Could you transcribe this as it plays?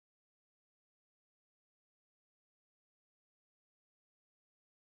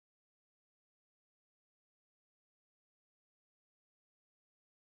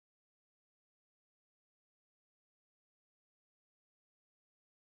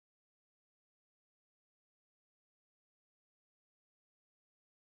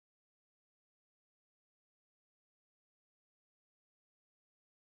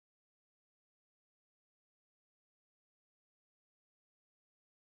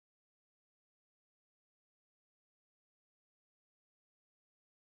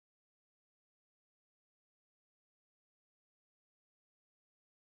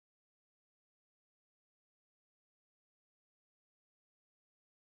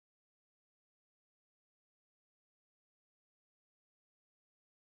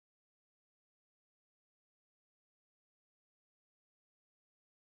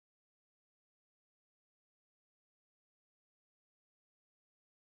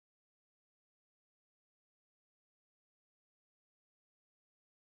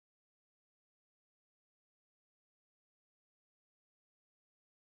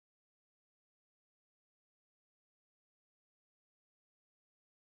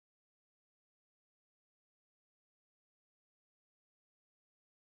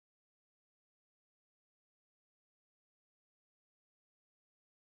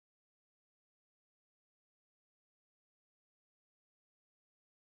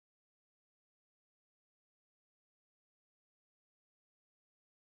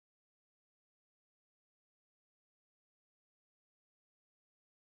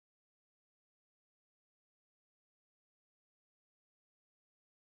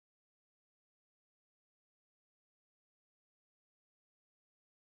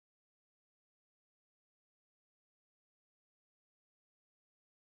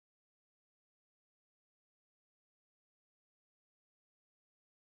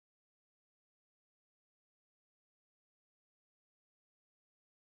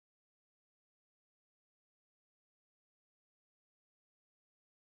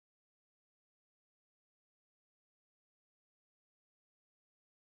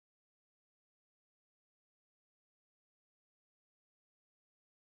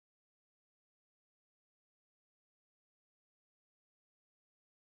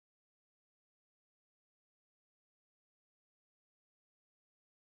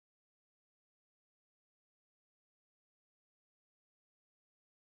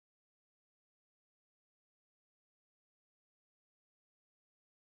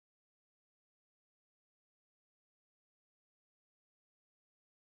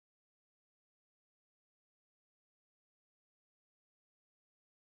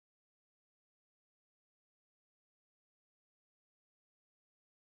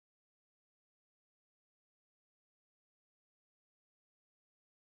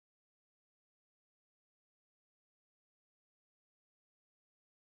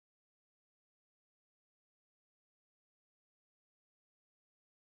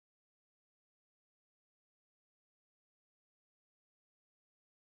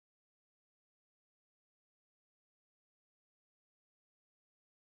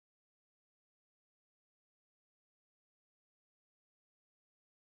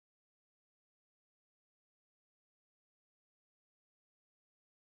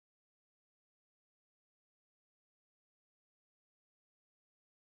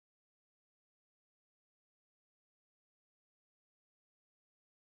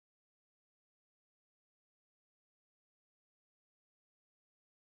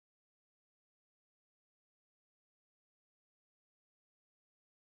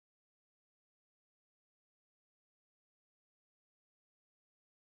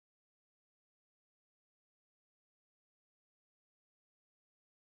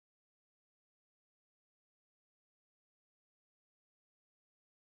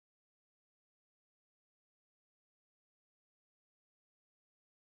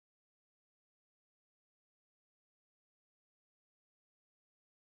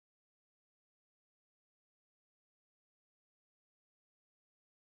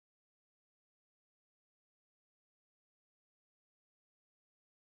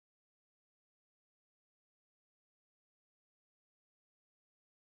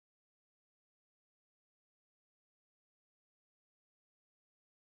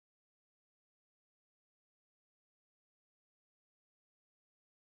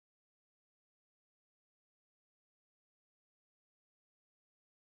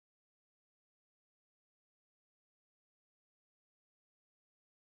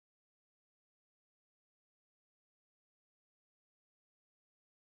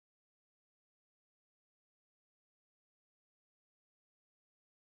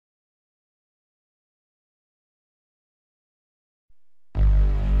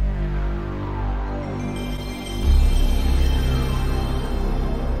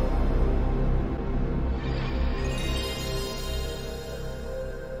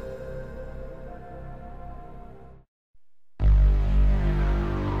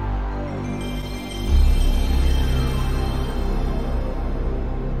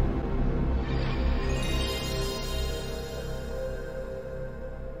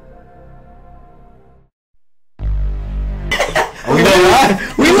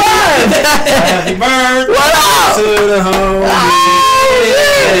We live! Happy birthday! What up? To the homie! Oh,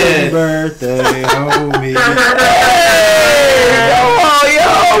 Happy birthday, homie! Hey! Yo!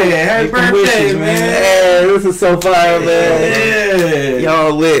 Hey, happy birthday, wishes, man! Hey, this is so fire, man! Yeah.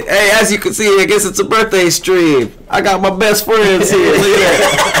 Y'all lit. Hey, as you can see, I guess it's a birthday stream. I got my best friends here. Look at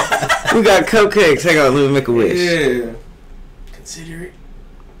that. We got cupcakes. Hang on, let me make a wish. Yeah. Consider it.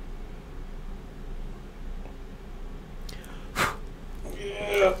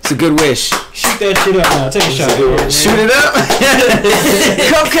 It's a good wish. Shoot that shit up now. Take a shot. Shoot it up.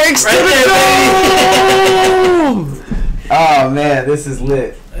 Cupcakes to the dome. Oh man, this is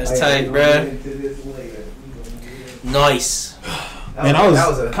lit. That's tight, bruh. Nice. Man, I was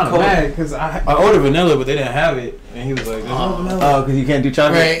kind of mad because I ordered vanilla, but they didn't have it, and he was like, "There's no vanilla." Oh, because you can't do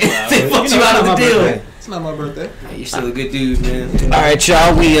chocolate. Right. They fucked you out of the deal. It's not my birthday. Hey, you're still a good dude, man. All right,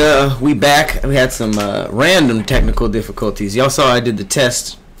 y'all. We back. We had some random technical difficulties. Y'all saw I did the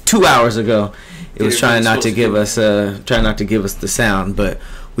test 2 hours ago. It was trying not to give us the sound, but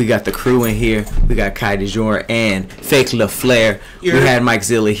we got the crew in here. We got Kai DeJour and Fake LaFlair. We had Mike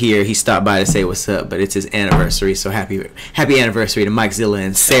Zilla here. He stopped by to say what's up, but it's his anniversary, so happy anniversary to Mike Zilla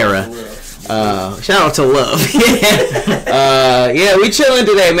and Sarah. Shout out to Love. Yeah, we chilling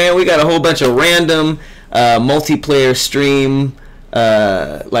today, man. We got a whole bunch of random multiplayer stream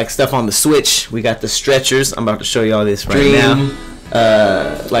like stuff on the Switch. We got the stretchers. I'm about to show y'all this right now.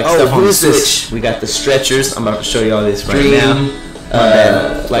 Stuff on the Switch. We got the stretchers. I'm about to show y'all this right now.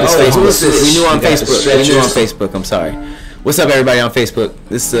 Facebook. We knew on Facebook. I'm sorry. What's up, everybody on Facebook?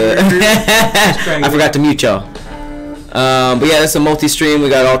 This I forgot to mute y'all. But yeah, it's a multi-stream. We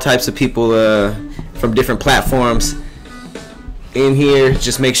got all types of people from different platforms in here.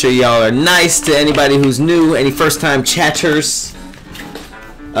 Just make sure y'all are nice to anybody who's new, any first-time chatters.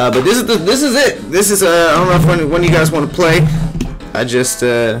 But this is it. This is I don't know if one of you guys want to play. I just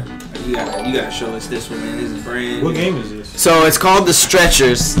You gotta show us this one, man. This is brand new. What game is this? So it's called the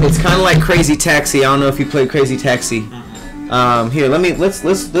Stretchers. It's kind of like Crazy Taxi. I don't know if you played Crazy Taxi. Here, let's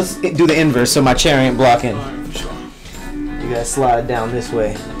do the inverse so my chair ain't blocking. You gotta slide down this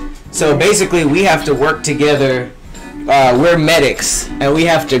way. So basically, we have to work together. We're medics, and we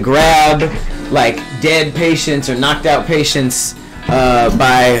have to grab like dead patients or knocked out patients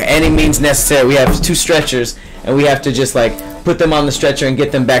by any means necessary. We have 2 stretchers, and we have to just like put them on the stretcher and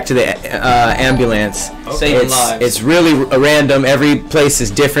get them back to the ambulance. Saving lives. It's really random. Every place is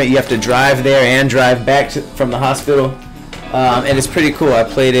different. You have to drive there and drive back from the hospital, and it's pretty cool. I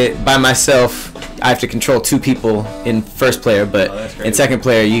played it by myself. I have to control 2 people in first player, but in second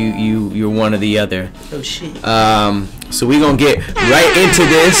player, you're one or the other. Oh shit. So we gonna get right into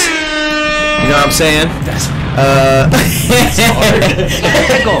this. You know what I'm saying? That's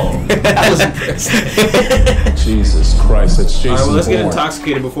hard. That was impressive. Jesus Christ, that's Jason. Alright, well, let's get Bourne.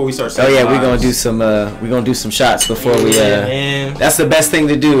 intoxicated before we start. Oh yeah, we're gonna do some shots before we. Man. That's the best thing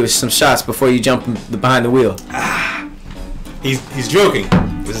to do is some shots before you jump behind the wheel. He's joking.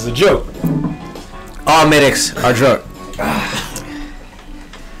 This is a joke. All medics are drunk.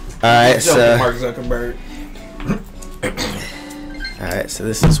 Alright, so. Mark Zuckerberg. Alright, so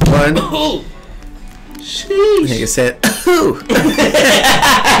this is one. Sheesh. Nigga said, ooh.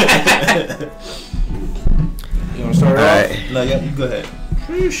 You wanna start it Alright. No, yeah, you go ahead.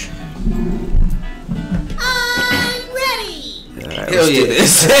 Sheesh. I'm ready. Alright, Hell let's do yeah.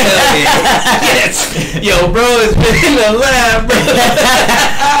 this. Hell yeah. Yes. Yo, bro, it's been in the lab, bro.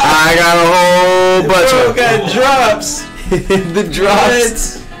 I got a whole bunch Bro of got drops. the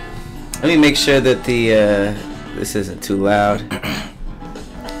drops. Let me make sure that the this isn't too loud.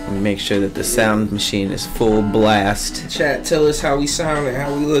 Let me make sure that the sound machine is full blast. Chat, tell us how we sound and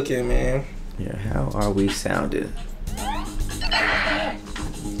how we looking, man. Yeah, how are we sounding?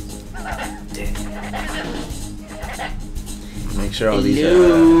 Make sure all these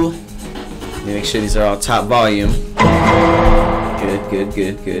are. Make sure these are all top volume.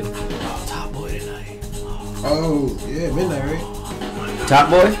 Good. Top boy tonight. Oh, yeah, midnight, right? Top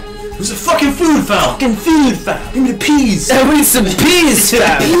boy? Who's a fucking food foul? Fucking food foul. Give me the peas. I need some peas,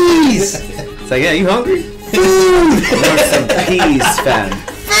 fam. Peas. It's like, yeah, you hungry? Food. I want some peas, fam.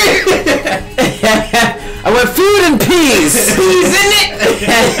 I want food and peas. Peas in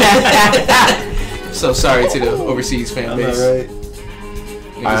it. So sorry to the overseas fan base. Right.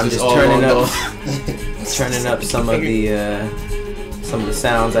 I'm just turning up some of the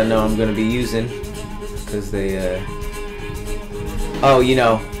sounds I know I'm gonna be using because they oh, you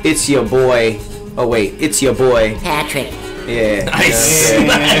know, it's your boy. Oh wait, it's your boy Patrick. Yeah. Nice. Yeah.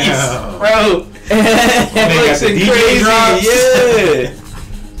 Nice. Bro. They got the DJ drops. Yeah.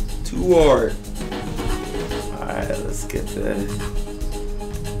 Too hard. Alright, let's get the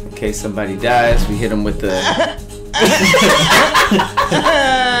case somebody dies, we hit them with the.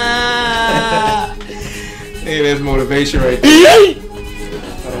 Hey, that's motivation right there. I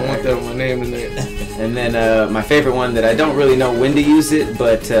don't want that on my name in there. And then my favorite one that I don't really know when to use it,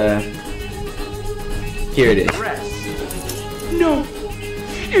 but here it is. No,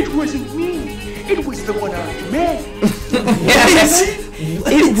 it wasn't me. It was the one-armed man. Yes,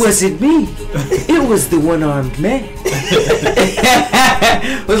 it wasn't me. It was the one-armed man.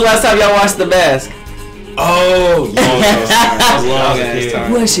 When's the last time y'all watched The Mask? Oh, long ass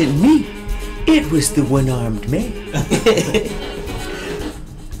time. It wasn't me. It was the one-armed man.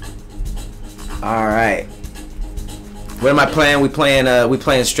 All right. What am I playing? We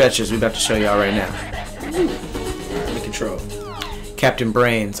playing stretchers. We about to show y'all right now. Under control. Captain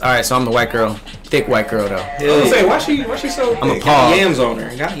Brains. All right, so I'm the white girl, thick white girl though. I was say, why she so thick? I'm a pog. Got yams on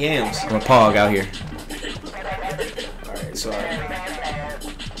her. Got yams. I'm a pog out here. All right, so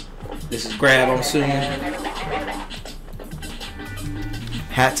this is grab. I'm assuming.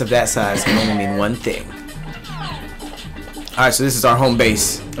 Hats of that size can only mean one thing. All right, so this is our home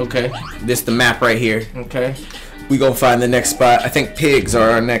base. Okay. This is the map right here. Okay. We gonna find the next spot. I think pigs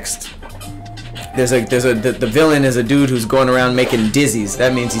are our next. The villain is a dude who's going around making dizzies.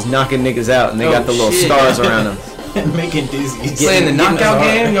 That means he's knocking niggas out, and they got the little stars around him. Making dizzy. Playing the knockout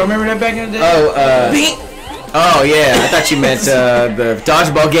game. Y'all remember that back in the day? Oh yeah. I thought you meant the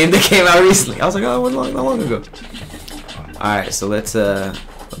dodgeball game that came out recently. I was like, oh, how long ago? All right, so let's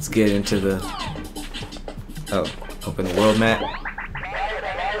get into the. Oh, open the world map.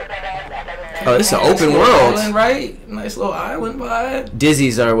 Oh, this is an open world. Island, right? Nice little island vibe.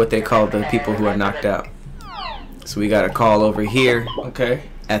 Dizzies are what they call the people who are knocked out. So we got a call over here Okay.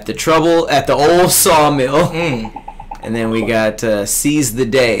 at the old sawmill, Mm. and then we got Seize the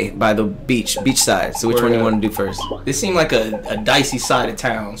Day by the beachside. So which one do you want to do first? This seemed like a dicey side of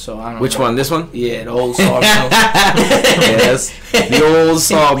town, so I don't know. Which one? This one? Yeah, the old sawmill. Yes, the old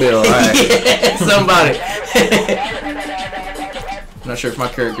sawmill. All right. Yeah, somebody. I'm not sure if my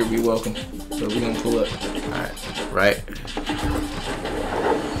character would be welcome, but we're gonna pull up. Alright, right.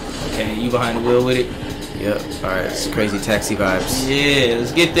 Okay, you behind the wheel with it? Yep. Alright, it's crazy taxi vibes. Yeah,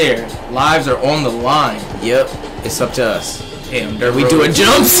 let's get there. Lives are on the line. Yep, it's up to us. Damn, Are we doing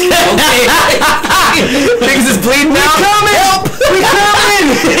jumps? Okay. Niggas is bleeding out. Help! We coming!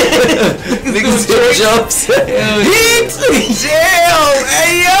 Niggas doing jumps. Heat! Jail!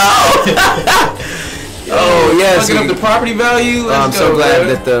 Hey yo! Oh yes, Fucking up the property value. I'm Let's so go, glad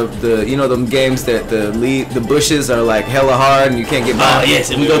bro. that the you know them games that the bushes are like hella hard and you can't get by. Oh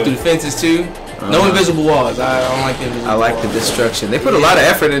yes, and we go through the fences too. No invisible walls. I don't like the invisible I like walls. the destruction. They put a lot of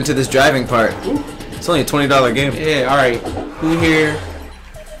effort into this driving part. It's only a $20 game. Yeah, all right. Who here?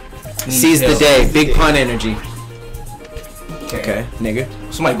 Seize the day. Big pun energy. Okay. Okay, nigga.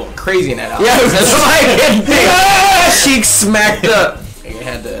 Somebody going crazy in that house. Yeah, that's like Sheik smacked up. They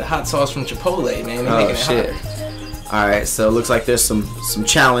had the hot sauce from Chipotle, man. They're Oh making it shit. hot. All right, so it looks like there's some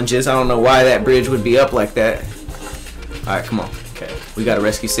challenges. I don't know why that bridge would be up like that. All right, come on. Okay. We gotta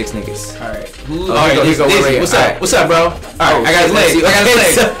rescue 6 niggas. All right. Oh, here you go, Dizzy, wait, what's all up? right. What's up, bro? All right, I got his leg. I got his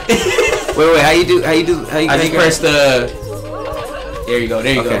leg. Wait, how you do? I just pressed the. There you go.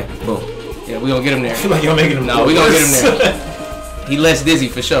 There you Okay, go. boom. Yeah, we gonna get him there. I feel like you're making him. No, we gonna get him there. He less dizzy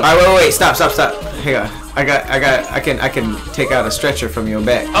for sure. All right, wait, stop. Hang on. I can take out a stretcher from your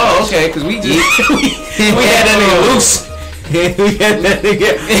back. Oh, okay, because we just we had that nigga loose. I didn't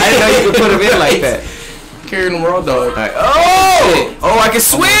know you could put him in like that. Carrying the world dog. All right. Oh, I can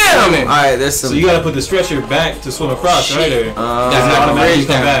swim. swimming. All right, there's some. So you gotta put the stretcher back to swim across, right? Or That's does it not automatically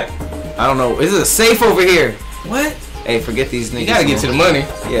the come bridge back? I don't know. Is it a safe over here? What? Hey, forget these niggas. You gotta get to the money.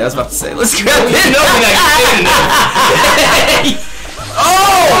 Yeah, I was about to say. Let's grab it. No, we gotta get in there.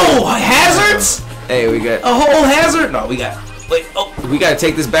 Oh, hazards? Hey, we got. A whole hazard? No, we got. Wait. Oh, We gotta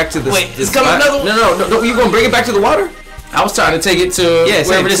take this back to the. Wait, this it's coming spot. another one? No. You gonna bring it back to the water? I was trying to take it to Yeah,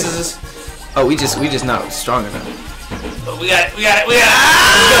 wherever same. this is. Oh, we just not strong enough. We got it.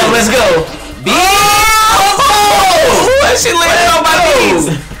 Let's go. Oh! That shit landed on my knees.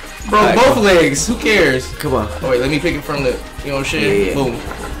 Bro, Alright, both legs. Who cares? Come on. Oh, wait, let me pick it from the, you know, shit. Yeah. Boom.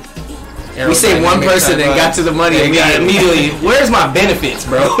 We saved one person and got to the money and got it immediately. Where's my benefits,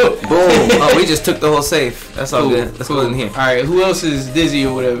 bro? Boom. Oh, we just took the whole safe. That's all Cool, good. Let's go in here. All right, who else is dizzy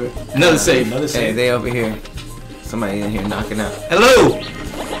or whatever? Another safe. Another Hey, safe. they over here. Somebody in here knocking out. Hello.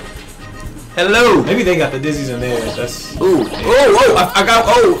 Hello. Maybe they got the dizzies in there. That's. Ooh. I got.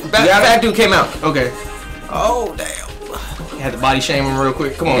 That dude came out. Okay. Oh, damn. You had to body shame him real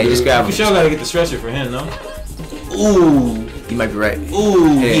quick. Come on, Hey, dude. just grab We him. sure gotta get the stretcher for him, no? Ooh. You might be right.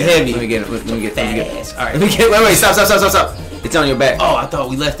 Ooh. Yeah, He heavy. Let me get it. Let me get it. Fast. All right. Let me get. Wait. Stop. It's on your back. Oh, I thought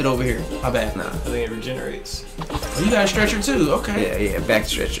we left it over here. My bad. Nah. I think it regenerates. Oh, you got a stretcher too. Okay. Yeah, back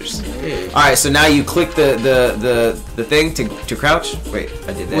stretchers. Yeah. All right, so now you click the thing to crouch. Wait,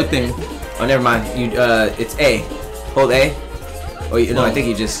 I did that. What thing? Oh, never mind. You it's A. Hold A. Oh, no, I think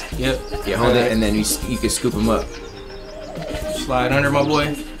you just Yep. yeah, hold it, and then you can scoop them up. Slide under, my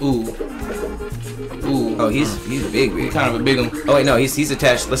boy. Ooh. Ooh. Oh, he's big. Kind of a big one. Oh wait, no, he's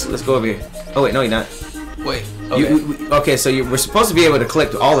attached. Let's go over here. Oh wait, no, you're not. Wait. Okay. Okay, so we're supposed to be able to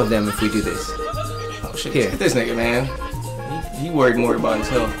collect all of them if we do this. Oh shit. Here. Look at this nigga, man. He worried more about his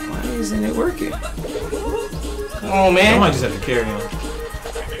health. Why isn't it working? Come on, I man. might just have to carry him.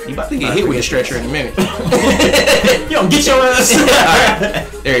 You about to get hit with a stretcher in a minute. You don't get your ass. Alright.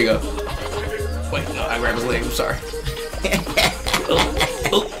 There you go. Wait, no, I grabbed his leg. I'm sorry.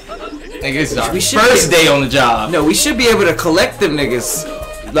 Nigga, this is our first day on the job. No, we should be able to collect them niggas.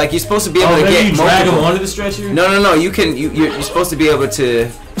 Like you're supposed to be able Oh, to maybe get you drag him multiple. onto the stretcher? No. You can. You're supposed to be able to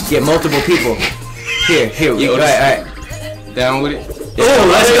get multiple people. Here. Yo, All right. Down with it.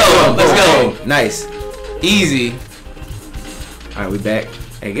 Oh, let's go. Nice. Easy. All right, we back.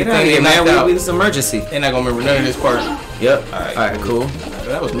 Hey, get Good out of thing here, they knocked man. out. It's emergency. They're not gonna remember none of this part. Yep. Alright, All right, cool.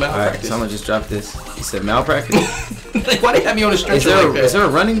 That was All right, malpractice. so I'm gonna just drop this. You said malpractice. Like, why they have me on the stretcher like that? Is there a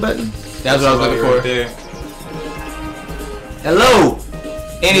running button? That's what I was looking for. Right there. Hello.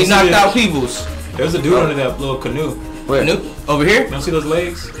 And he You knocked see out it? Peoples. There's a dude under that little canoe. Where? Nope. Over here? You don't see those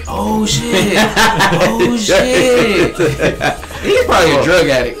legs? Oh shit. Oh shit. He's probably a drug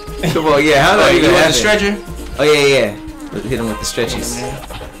addict. Come on, yeah. How Oh, do you you want the have stretcher? Oh yeah. Hit him with the stretchies.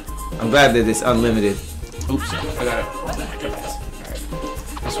 I'm glad that it's unlimited. Oops. I got it.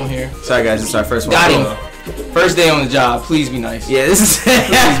 This one here. Sorry guys, it's our first one. Got him. First day on the job. Please be nice. Yeah, this is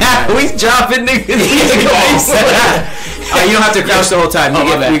we dropping niggas. You don't have to crouch the whole time. Oh,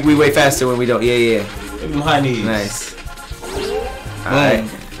 my bad. We way faster when we don't. Yeah. Look at them high knees. Nice. Alright.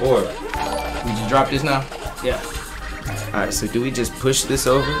 4. We just drop this now? Yeah. Alright, so do we just push this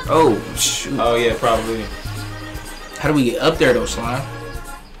over? Oh, shoot. Oh yeah, probably. How do we get up there though, Slime?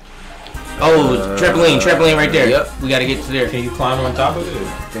 Oh, trampoline right there. Yep. We gotta get to there. Can you climb on top of it?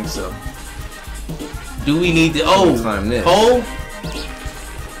 I think so. Do we need to? Let me climb this. Pole?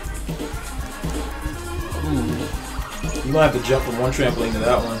 You might have to jump from one trampoline to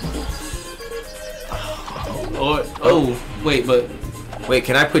that one. Wait, but Wait,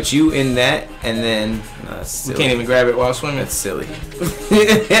 can I put you in that and then? No, that's we silly. can't even grab it while swimming. That's silly.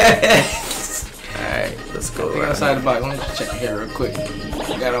 Alright, let's go Think around outside here. the box. Let me just check here real quick.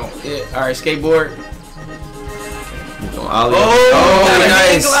 Got on. Yeah. All right, skateboard. Go ollie. Oh,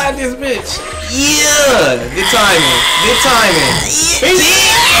 nice. Glide this bitch. Yeah, good timing.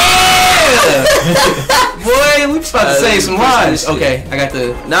 Yeah. Boy, we just about to save some lives. shit. Okay, I got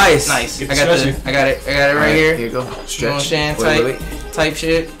the Nice. nice. I Get got the the. stretcher. I got it. right here. Here you go. You know what I'm Stretch. saying? Wait. Type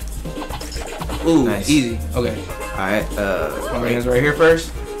shit. Ooh, Nice. easy. Okay. Alright, My hands right here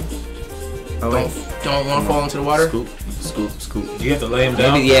first. oh wait. Don't want to fall into the water. Scoop. Do you have to lay him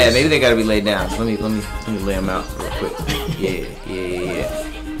down? Maybe they gotta be laid down. So let me lay them out real quick. Yeah.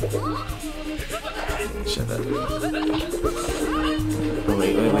 Shut up. Oh,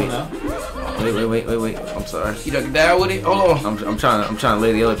 wait. Wait. I'm sorry. You done down with it? Oh. I'm trying to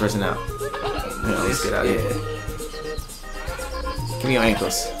lay the other person out. Yeah, let's get out of here. Give me your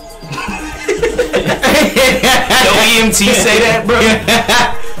ankles. Yo, EMT say that, bro.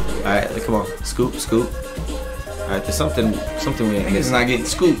 Alright, come on. Scoop. Alright, there's something we ain't Niggas missing. not getting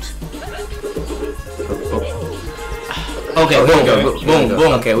scooped. Oh. Okay, Oh, here we go.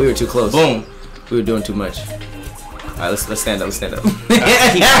 boom. Okay, we were too close. Boom. We were doing too much. Alright, let's stand up.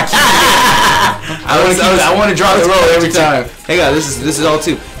 I want to drop the roll every time. Hang on, this is all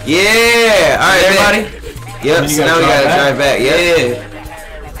two. Yeah! Alright, Everybody? Yep, so now we gotta drive back. Yeah.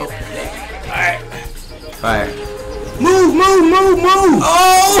 Alright. Fire. Move. Oh!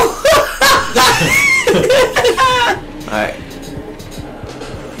 Alright.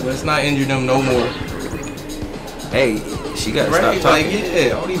 Let's not injure them no more. Hey, she gotta Right? stop Like, talking.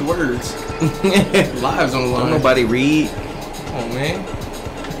 yeah, all these words. Lives on the line. Don't nobody read. Oh, man.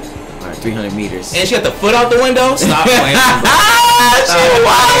 Alright, 300 meters. And she got the foot out the window? Stop playing. She's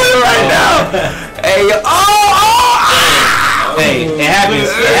wilding right now. Hey, Hey, it happens.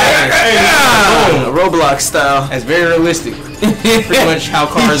 Boom. Roblox style. That's very realistic. Pretty much how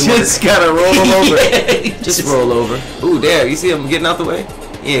cars work. Just gotta roll them over. Yeah, Just roll over. Ooh, there. You see him getting out the way?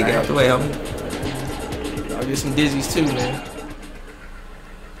 Yeah, get out the way, homie. I'll get some dizzies too, man.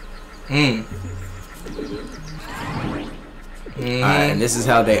 Alright, and this is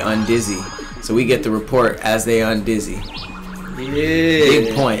how they undizzy. So we get the report as they undizzy. Yeah.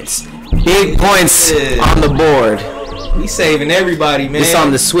 Big points. Big points on the board. We saving everybody, man. It's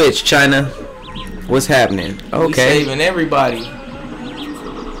on the Switch, China. What's happening? Okay. We saving everybody.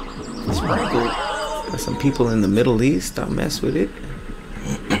 Sprinkle. Got some people in the Middle East. Don't mess with it.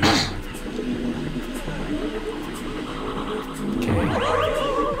 Okay.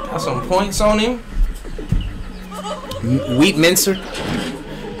 Got some points on him. Wheat mincer.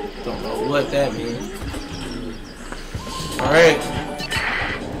 Don't know what that means. Alright.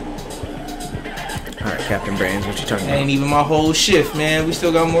 Alright, Captain Brains, what you talking That ain't about? even my whole shift, man. We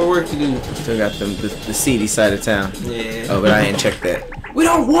still got more work to do. Still got the seedy side of town. Yeah. Oh, but I ain't checked that. We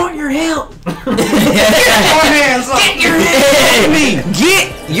don't want your help. Get your hands off me!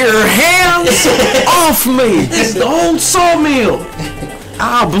 Get your hands off me! This is the old sawmill.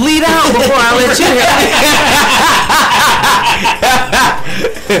 I'll bleed out before I let you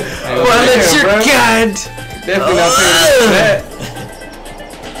before I let your God. Definitely not paying for that.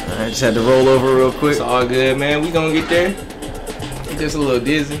 I just had to roll over real quick. It's all good, man. We gonna get there. Just a little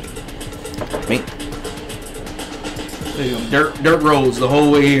dizzy. Me. Dirt roads the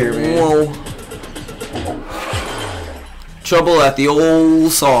whole way here, man. Whoa. Trouble at the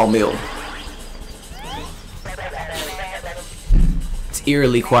old sawmill. It's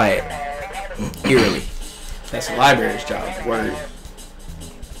eerily quiet. Eerily. That's the library's job. Word.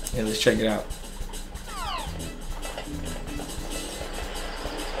 Yeah, let's check it out.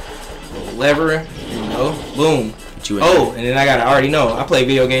 Little lever, you know, boom. Get you in Oh, and then I already know. I played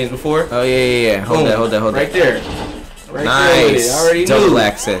video games before. Oh yeah. Hold that. Right there. Right there with Nice. it. I already Double knew.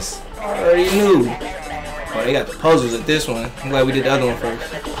 access. I already knew. Oh, they got the puzzles at this one. I'm glad we did the other one first.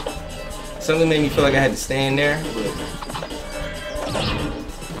 Something made me feel like I had to stand there.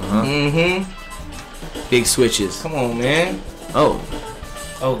 Mm-hmm. Big switches. Come on, man. Oh.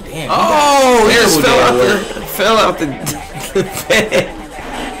 Oh, damn. Oh, he just Terrible fell out the bed.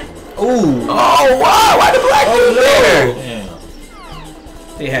 Ooh. Oh, wow. Why the black dude there? Damn.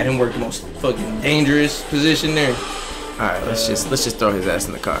 They had him work the most fucking dangerous position there. All right, let's just throw his ass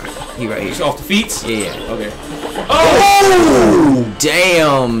in the car. He right He's here. off the feet? Yeah. Okay. Oh,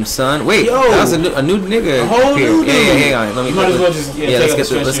 damn, son. Wait, Yo. that was a new nigga. A whole here. new Yeah, dude. hang on. Let me. You might as well just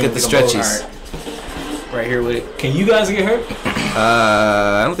let's get the stretches. Right here with it. Can you guys get hurt?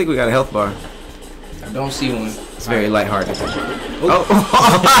 I don't think we got a health bar. I don't see one. It's very lighthearted. Oh.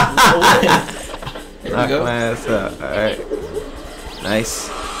 There we Knock go. my ass up. All right. Nice.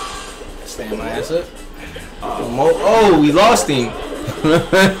 Stand my ass up. Oh, we lost him. Threw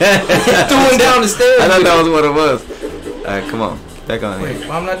him down the stairs. I thought that was what it was. All right, come on. Get back on Wait, here.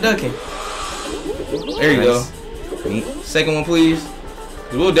 why I'm not ducking? There you Nice. go. Meat. Second one, please.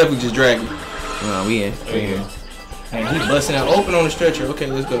 We'll definitely just drag you. No, we in. We here. And he busting out open on the stretcher. Okay,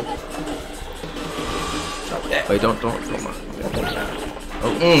 let's go. Drop that. Wait, don't. Come on.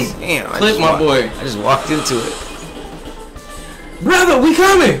 Oh, damn. I Clip just my boy. I just walked into it. Brother, we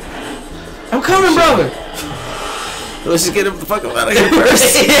coming. I'm coming, brother. Let's just get him the fuck out of here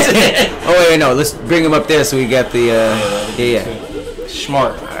first. Oh wait, no. Let's bring him up there so we got the. Yeah.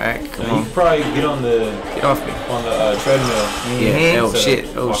 Smart. All right, come You on. can probably get on the Get off me. treadmill. Yeah. Oh So, shit.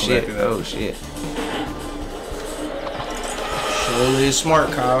 Oh walk shit. back to that. Oh shit. Surely is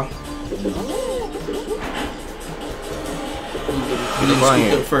smart, Kyle. Get You up on scoop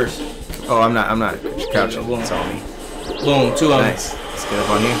here. up first. Oh, I'm not crouching. Boom. It's on me. Boom, two of them. Nice. Let's get up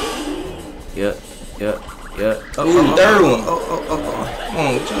on here. Yep. Ooh, third one. Oh. Come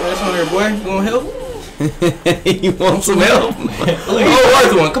on, get your ass on there, boy. You want help? You want some help? Oh,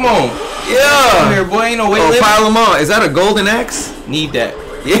 fourth one. Come on. Come Yeah. here, boy. Ain't no weight Oh, limit. pile them on. Is that a golden axe? Need that.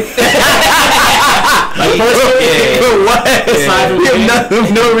 Yeah. Yeah. What? Yeah. We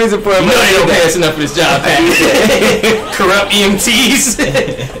have no reason for it. You know they don't pay us enough for this job, Pat. Corrupt EMTs.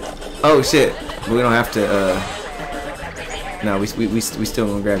 Oh shit. We don't have to. No, we still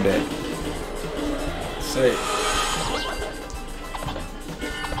gonna grab that. Say.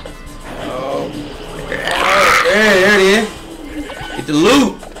 Oh. There it is. Get the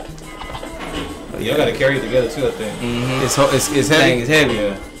loot. Y'all gotta carry it together too, I think. It's Thing heavy. is heavy.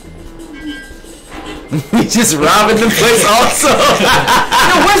 Yeah. We just robbing the place also. Yo,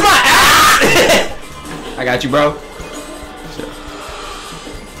 where's my I got you, bro.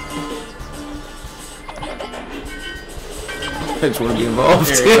 I just want to be involved.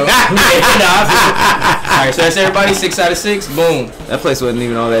 There you go. Alright, so that's everybody. 6 out of 6. Boom. That place wasn't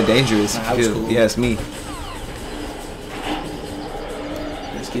even all that dangerous. Nah, that was cool. If you ask me.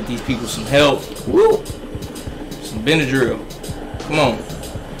 Let's get these people some help. Woo. Some Benadryl. Come on.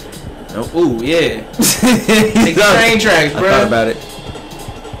 Nope. Ooh, yeah. Take the train tracks, I bro. thought about it.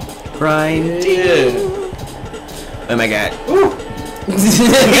 Grind. Yeah. Oh my god. Ooh.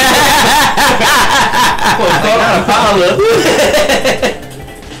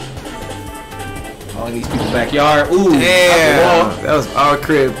 All in these people's backyard. Ooh, damn. That was our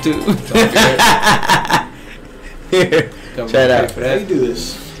crib too. Here, try it out. How you do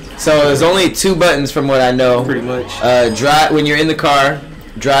this? So there's only 2 buttons from what I know. Pretty much. Drive when you're in the car,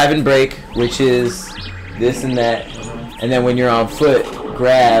 drive and brake, which is this and that, and then when you're on foot,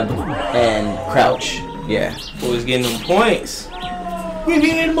 grab and crouch. Yeah. Boys getting them points. We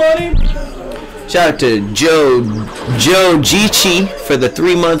getting money. Shout out to Joe Gichi for the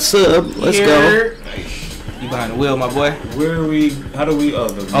 3-month sub. Let's go. You behind the wheel, my boy. Where are we? How do we? We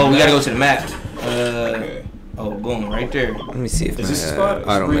gotta go to the map. Okay. Oh, boom, right there. Let me see if Is this the my spot?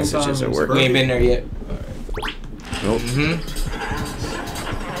 auto Green messages sign are is working. We ain't been there yet. Nope.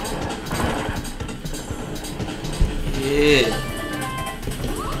 Yeah.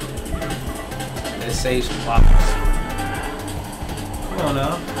 Let's save some pockets. Come on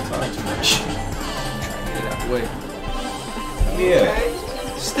now. Talk too much. Trying to get it out the way. Yeah.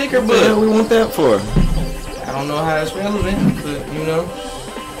 Sticker What the hell book. we want that for? I don't know how that's relevant, but you know.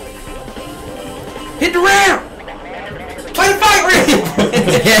 Hit the round! Play the fight riff!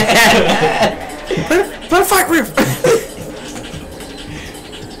 Play the fight riff!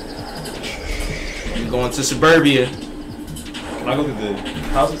 I'm going to suburbia. Can I go to the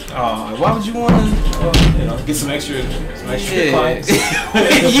houses? Why would you want to? Get some extra Yeah. clients.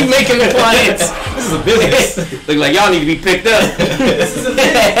 You making the clients. This is a business. Look like y'all need to be picked up. This is a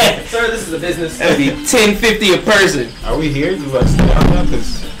business. Sir, this is a business. That'd be $10.50 a person. Are we here? Do I stay out now?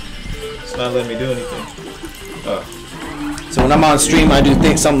 Because it's not letting me do anything. So when I'm on stream, I do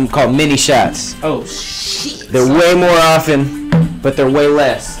something called mini shots. Oh shit. They're way more often, but they're way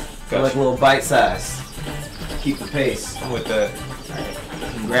less. They're Gotcha. like little bite size. Keep the pace. I'm with that.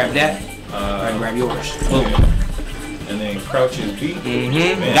 Grab that. I grab yours. Boom. And then crouch is beat.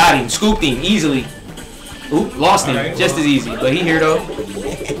 Man. Got him. Scooped him easily. Oop, lost him. Alright, Just as easy. But he here though.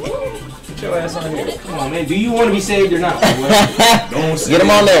 Get your ass on here. Come on, man. Do you want to be saved or not? Don't say Get them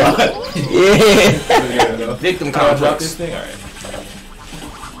on there. Yeah. Victim Can I drop this complex. thing? Alright.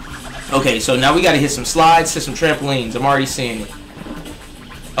 Okay, so now we got to hit some slides, hit some trampolines. I'm already seeing it.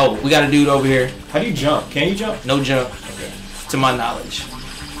 Oh, we got a dude over here. How do you jump? Can you jump? No jump, Okay. to my knowledge.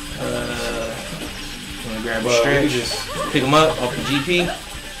 Gonna grab a Well, stretch. you just, Pick him up off the GP.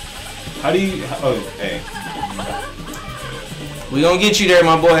 how do you? Oh, hey. We gonna get you there,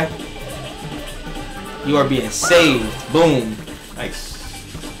 my boy. You are being saved. Boom. Nice.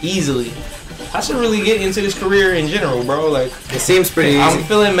 Easily. I should really get into this career in general, bro. Like, It seems pretty I'm easy.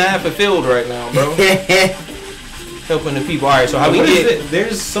 feeling mad fulfilled right now, bro. Helping the people. All right, so how we What is get? it?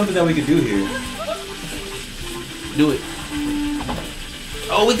 There's something that we could do here. Do it.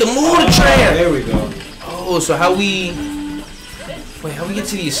 Oh, we can move the tram. There we go. Oh, so how we? Wait, how we get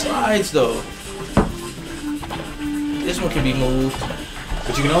to these slides though? This one can be moved.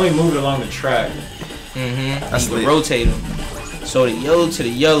 But you can only move it along the track. That's You can lit. rotate them. So the yellow to the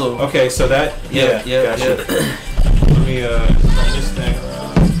yellow. Okay, so that. Yeah, Gotcha. Let me turn this thing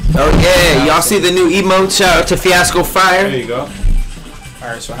around. Oh yeah, y'all see the new emote? Shout out to Fiasco Fire. There you go. All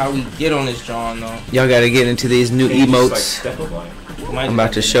right, so how we get on this John though? Y'all gotta get into these new Can you just, like, emotes. step up on it? I'm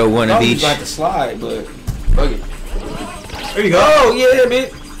about to show one of each. Like to slide, but fuck it. There you go. Oh yeah,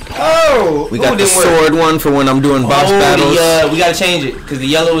 bitch. Oh, We got the didn't work. sword one for when I'm doing boss battles. We gotta change it because the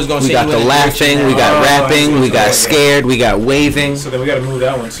yellow is gonna. We say got you the in laughing, direction we now. got Oh, rapping, we got okay. scared, we got waving. So then we gotta move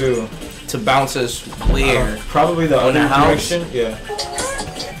that one too. to bounce us where? Probably the On the other house? direction. Yeah.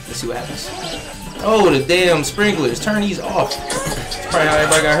 Let's see what happens. Oh, the damn sprinklers! Turn these off. That's probably how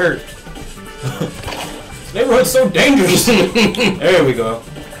everybody got hurt. This neighborhood's so dangerous. There we go.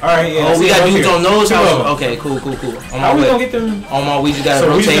 All right. Yeah. Oh, we got dudes on those Two of houses. them. Okay, cool. On How my are we way. gonna get them? On my, we just gotta So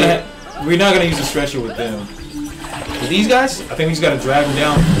rotate it. we're not gonna use the stretcher with them. With these guys? I think we just gotta drag them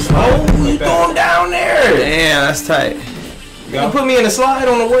down. Oh, you like that. going down there? Damn, that's tight. You gonna put me in a slide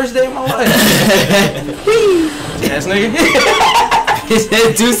on the worst day of my life? Ass nigga.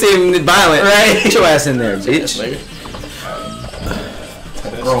 Do seem violent, Right. Get your ass in there, bitch.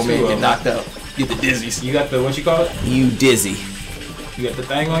 That's Grown two man of get them. knocked out. Get the dizzies. You got the what you call it? You dizzy. You got the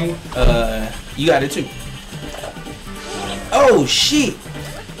thing on you? You got it too. Oh shit.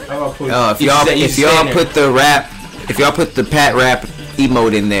 How about put? Oh, You stand there. put the rap, if y'all put the pat rap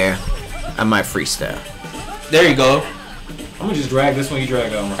emote in there, I might freestyle. There you go. I'm gonna just drag this one. You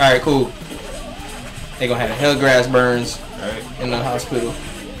drag that one. All right, cool. They gonna have hell grass burns All right. in the hospital.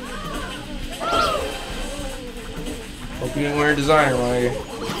 Hope you ain't wearing designer around here.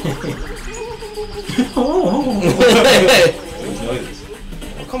 Those noises.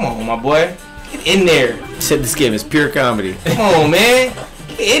 Well, come on, my boy. Get in there. Said this game is pure comedy. Come on, man.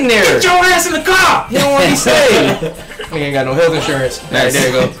 Get in there. Get your ass in the car. You don't want to be saved. We ain't got no health insurance. All right, there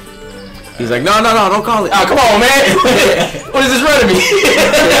you go. He's like, no, don't call it. Oh, come on, man. What is this running me?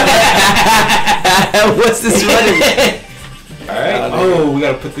 What's this running me? Alright. Oh, we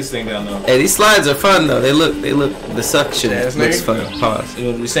gotta put this thing down though. Hey, these slides are fun though. They look. The suction looks fun. Pause. You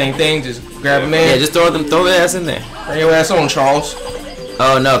wanna do the same thing? Just grab a man. Yeah, just throw their ass in there. Bring your ass on, Charles.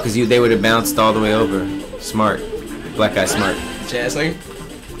 Oh no, because they would have bounced all the way over. Smart. Black guy smart. Jazz nigga.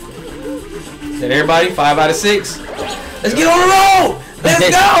 Is that everybody? 5 out of 6. Let's get on the road! Let's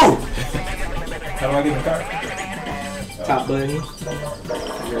go! How do I get in the car? Top button.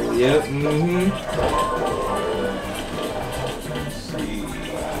 Yep. Mm-hmm.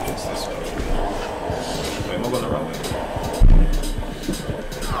 Wait, am I going the wrong way?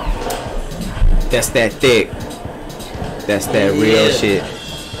 That's that thick. That's that real shit.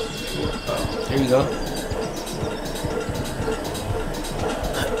 Here we go.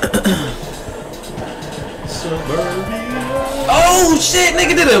 Oh shit,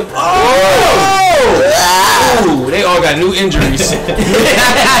 nigga did a oh! They all got new injuries.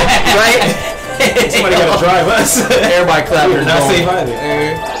 Right? Somebody gotta drive us. Everybody clapping. We're not safe either.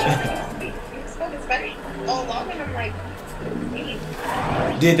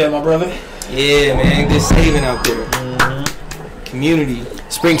 Did that, my brother? Yeah, man, good saving out there. Community.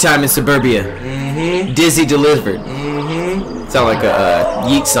 Springtime in suburbia. Dizzy delivered. Sound like a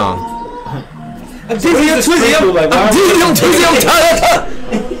Yeet song. I'm dizzy, I'm twizzy, I'm twizzy, I'm tired.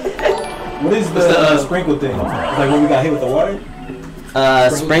 What is the sprinkle thing? It's like when we got hit with the water?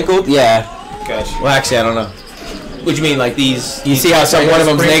 Sprinkled? Yeah. Gotcha. Well, actually, I don't know. What you mean, like these? You see how one of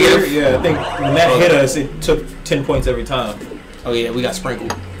them's negative? Yeah, I think when that hit us, it took 10 points every time. Oh yeah, we got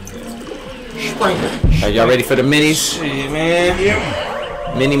sprinkled. Are y'all ready for the minis? Shit,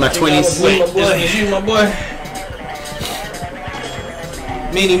 man. Mini my 20s. That's you, my boy.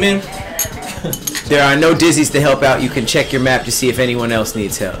 Mini, man. There are no dizzies to help out. You can check your map to see if anyone else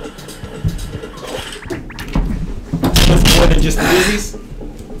needs help. More than just the dizzies?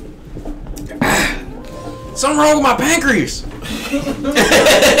 Something wrong with my pancreas.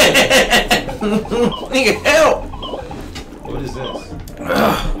 Nigga, help. What is this?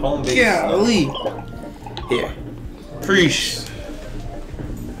 Home base. Golly. Here. Preach.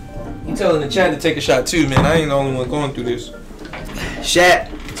 You telling the chat to take a shot too, man. I ain't the only one going through this. Chat.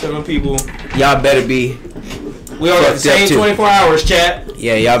 Telling people. Y'all better be. We all got the same 24 hours, chat.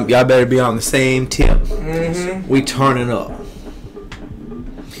 Yeah, y'all better be on the same tip. We turning up.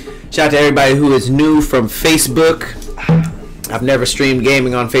 Shout out to everybody who is new from Facebook. I've never streamed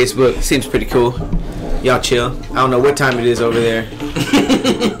gaming on Facebook. Seems pretty cool. Y'all chill. I don't know what time it is over there.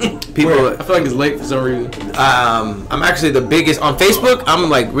 People, I feel like it's late for some reason. I'm actually the biggest on Facebook. I'm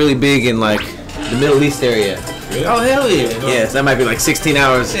like really big in like the Middle East area. Really? Oh hell yeah! Yes, that might be like 16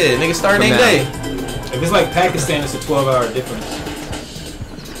 hours. Yeah, nigga starting their day. If it's like Pakistan, it's a 12-hour difference.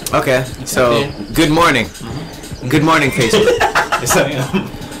 Okay, so good morning. Good morning, Facebook. Yes, I am.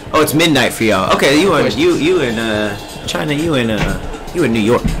 Oh, it's midnight for y'all. Okay, you in China? You in New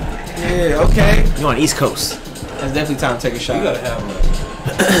York? Yeah, okay. You on East Coast? That's definitely time to take a shot. You gotta have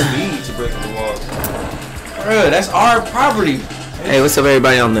speed to break the walls. Bruh, that's our property. Hey, what's up,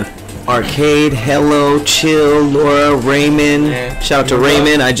 everybody on the arcade? Hello, chill, Laura, Raymond. Yeah. Shout out to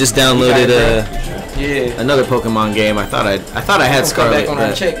Raymond. I just downloaded another Pokemon game. I thought I had Scarlet, but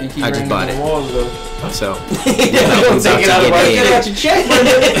I just bought it. So don't take it out of your check.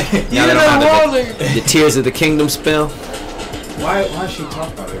 now that I'm out of the Tears of the Kingdom spell. Why is she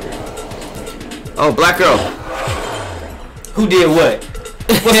talking about it? Oh, black girl. Who did what?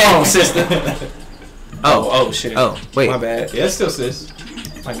 What's wrong, sister? Oh shit. Oh, wait. My bad. Yeah, it's still sis.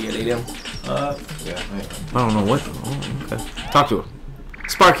 Might be a they them. Yeah. I don't know what. Oh, okay. Talk to her.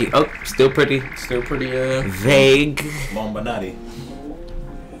 Sparky. Oh, still pretty vague. Bombinati.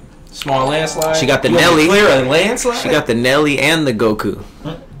 Small landslide. She got the You want Nelly. to clear a landslide. She got the Nelly and the Goku.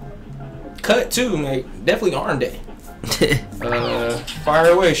 cut too, mate. Definitely arm day.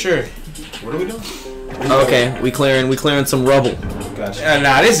 Fire away, sure. What are we doing? Okay, we clearing some rubble. Gotcha.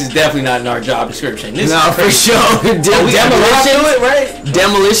 Nah, this is definitely not in our job description. This No, is for crazy. sure. Demolitions, it, right?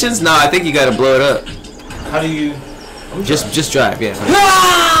 Demolitions? No, I think you gotta blow it up. How do you? Just drive, yeah.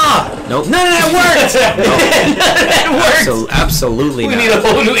 Ah! Nope. None of that worked. None of that worked. Absolutely We not. need a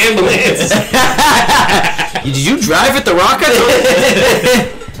whole new ambulance. Did you drive it the rocket?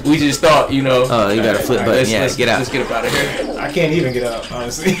 We just thought, you know. Oh, you got a flip button. Yeah, get out. Let's get up out of here. I can't even get out,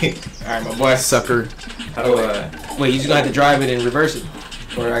 honestly. All right, my boy. Sucker. How do I? Wait, you just gonna have to drive it and reverse it,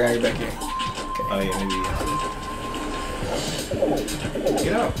 or I got you back here. Oh yeah, maybe.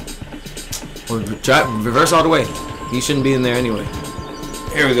 Get out. Or reverse all the way. You shouldn't be in there anyway.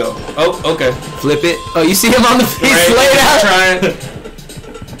 Here we go. Oh, okay. Flip it. Oh, you see him on the feet laid out?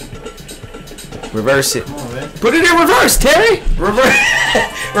 Reverse it. Come on, man. Put it in reverse, Terry.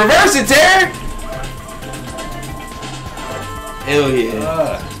 Reverse it, Terry. Hell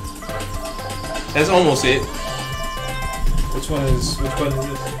yeah. That's almost it. Which button is this?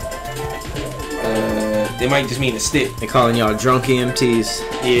 They might just mean a stick. They calling y'all drunk EMTs.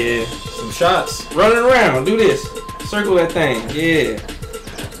 Yeah. Some shots. Running around. Do this. Circle that thing. Yeah.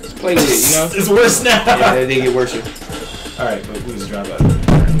 Just play with it, you know? It's worse now. Yeah, they get worse. Alright, but we just drive out.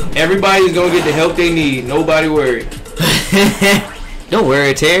 Everybody's gonna get the help they need. Nobody worry. Don't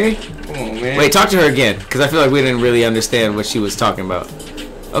worry, Terry. Come on, man. Wait, talk to her again, because I feel like we didn't really understand what she was talking about.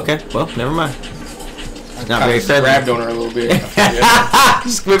 Okay, well, never mind. Not very friendly. Grabbed on her a little bit.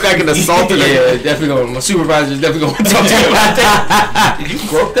 Just went back and assaulted her. Yeah, definitely going. My supervisor's definitely going to talk to you about that. Did you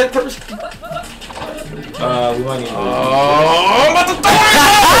grope that person? We might need to. Oh, I'm about to throw it!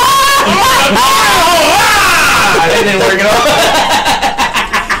 That didn't work at all.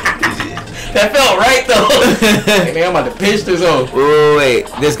 That felt right though. Hey, man, I'm about to pitch this off. Oh, wait,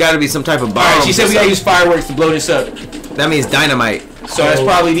 there's got to be some type of bomb. Alright, she said we gotta use fireworks to blow this up. That means dynamite. So that's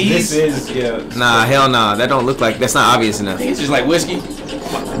probably these. This is, yeah. Nah, hell nah. That don't look like. That's not obvious enough. It's just like whiskey.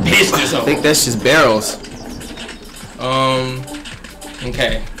 Pitch this I off. think that's just barrels.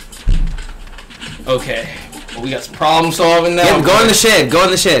 Okay. Okay. Well, we got some problem solving now. Yeah, go in the shed. Go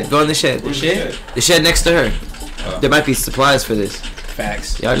in the shed. Go in the shed. The shed? The shed next to her. There might be supplies for this.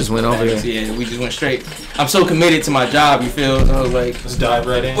 Facts. Y'all just went over Facts, there. yeah, we just went straight. I'm so committed to my job, you feel? So I was like, Let's dive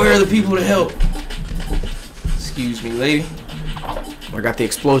right in. where are the people to help? Excuse me, lady. I got the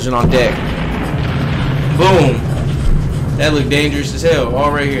explosion on deck. Boom. That looked dangerous as hell. All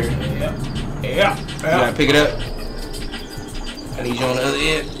right here. Yeah. You gotta pick it up. I need you on the other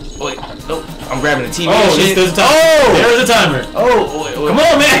end. Wait, nope. I'm grabbing the TV. Oh, and shit. there's a timer. Oh! There's a timer. Oh, wait. Come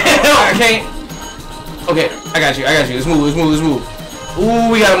on, man. I can't. Okay, I got you. Let's move.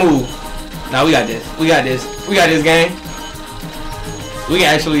 Ooh, we gotta move. Nah, we got this. We got this, gang. We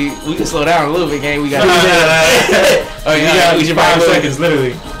can slow down a little bit, gang. We got this. Oh, we should 5 probably seconds,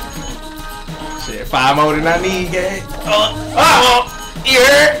 literally. Shit, 5 more than I need, gang. Oh,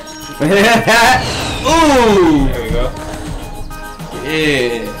 yeah. Ooh. There we go.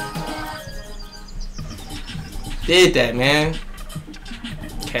 Yeah. Did that, man.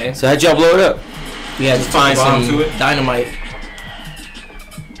 Okay. So how'd y'all blow it up? We had to find bomb some to it. dynamite.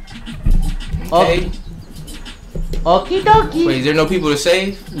 Okay. Okie dokie. Wait, is there no people to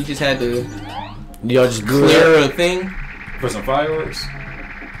save? We just had to Y'all just blew it clear up? a thing. For some fireworks.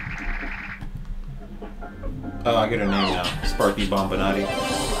 Oh, I get her name now. Sparky Bombinati.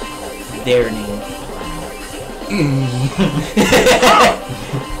 Their name.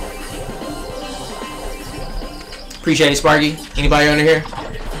 Appreciate it, Sparky. Anybody under here?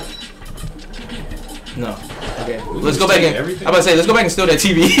 No. Okay. Let's go back in. Everything. I'm about to say, let's go back and steal that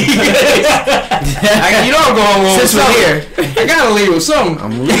TV. You know I'm going home Since with we're something. here. I gotta leave with something.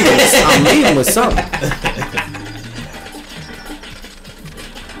 I'm leaving with something.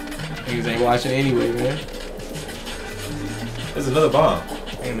 Niggas ain't watching anyway, man. There's another bomb.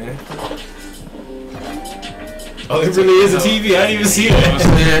 Hey, man. Oh, it really is a TV. I didn't even see that.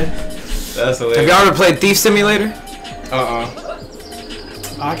 That's hilarious. Have y'all ever played Thief Simulator?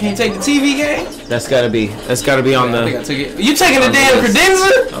 I can't take the TV game. That's gotta be on I think I the. took it. You taking the on the damn list.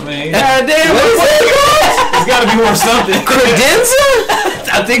 credenza? I mean, God damn, What is what is it's gotta be worth something. Credenza?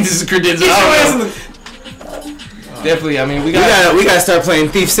 I think this is credenza. Definitely. I mean, we We got. gotta start playing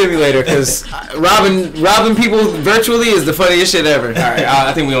Thief Simulator because robbing people virtually is the funniest shit ever. All right,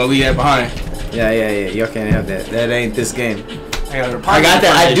 I think we're gonna leave that behind. Yeah. Y'all can't have that. That ain't this game. I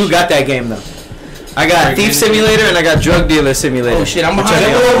I do got that game though. I got Thief Simulator and I got Drug Dealer Simulator. Oh shit, I'm Is behind.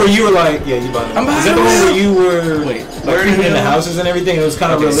 that the one where you were like, yeah, you bought it. I'm behind. Is that the one where you were Wait, like cleaning the houses and everything? It was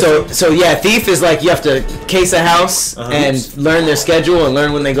kind of realistic. So yeah, Thief is like you have to case a house and learn their schedule and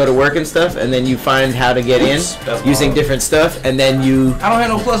learn when they go to work and stuff, and then you find how to get in That's using wild. different stuff, and then you I don't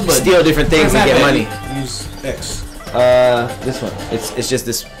have no plus button. steal different things and get money. Use X. This one. It's just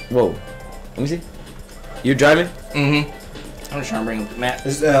this. Whoa. Let me see. You're driving? Mm-hmm. I'm just trying to bring up the map.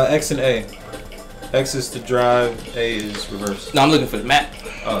 It's X and A. X is to drive, A is reverse. No, I'm looking for the map.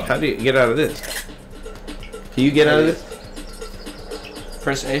 How do you get out of this? Can you get out of this?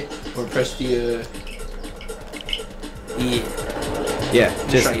 Press A or press the. Yeah. Yeah,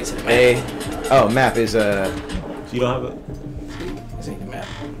 just try to get to the map. A. Oh, map is You don't have it? This ain't the map.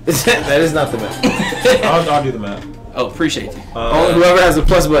 that is not the map. I'll do the map. Oh, appreciate you. Only whoever has the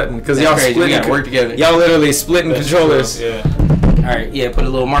plus button, because That's y'all crazy. We splitting. gotta work together. Y'all literally splitting That's controllers. true, yeah. All right, yeah, put a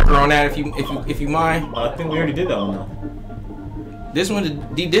little marker on that if you mind. I think we already did that one though. This one, the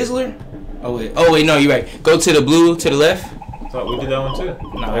D-Dizzler? Oh wait, no, you're right. Go to the blue to the left. Thought we did that one too.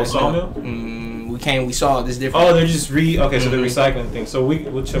 No, we saw them. We saw this different. Oh, they're just okay, so they're recycling things. So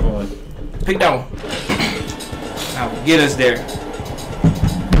whichever one. Pick that one. Now get us there.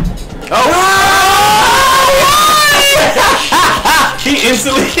 Oh! He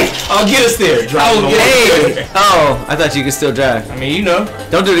instantly. I'll get us there. Oh, I thought you could still drive. I mean, you know.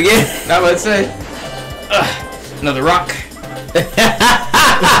 Don't do it again. Not what I'd say. Another rock.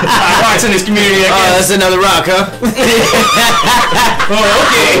 Rocks in this community. Oh, that's another rock, huh? Oh,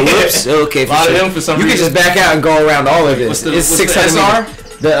 okay. Whoops. Okay. A lot of them for some reason. You can just back out and go around all of this. It's 600 SR.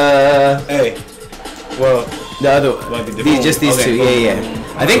 Hey. Well, the other one. Just these two. Yeah.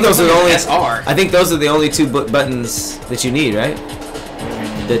 I think those are the only. SR. I think those are the only two buttons that you need, right?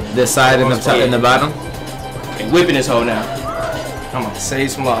 The side and the top and the bottom. Okay, whipping this hoe now. I'm gonna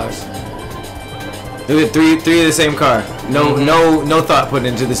save some lives. Look at three of the same car. No thought put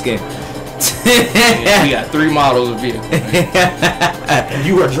into this game. We got 3 models of vehicles. And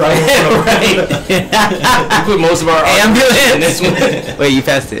you are driving right. We put most of our ambulance in this one. Wait, you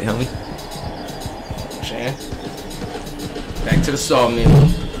passed it, homie. Shan. Back to the sawmill.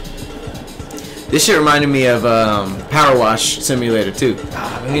 This shit reminded me of Power Wash Simulator 2.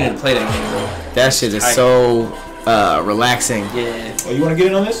 We need to play that game, bro. That shit is so relaxing. Yeah. Oh, you want to get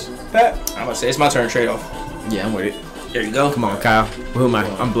in on this, Pat? I'm gonna say it's my turn. Trade off. Yeah, I'm with it. There you go. Come on, Kyle. Who am I?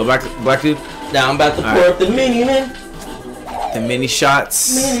 I'm black dude. Now I'm about to pour up the mini, man. The mini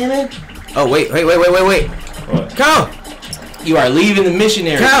shots. Man. Oh wait. What? Kyle. You are leaving the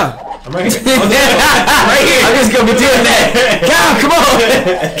missionary. Kyle. I'm right here. Right here. I'm just gonna be doing that. Kyle, come on.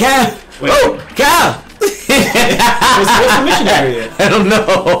 Kyle. Wait. Oh, Kyle. What's the missionary yet? I don't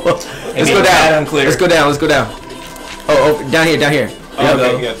know. Let's go down. Unclear. Let's go down. Oh, down here.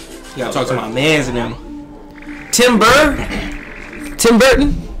 Oh, okay. You gotta talk to my mans and them. Tim Burton.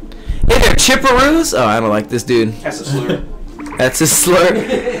 Hey there, Chipperoos. Oh, I don't like this dude. That's a slur. That's a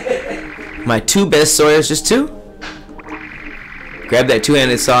slur. My 2 best sawyers, just 2. Grab that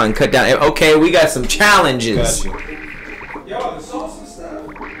 2-handed saw and cut down. Okay, we got some challenges. Got you. Yo, the sauce and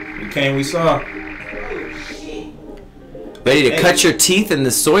stuff. We saw. Ready to cut your teeth in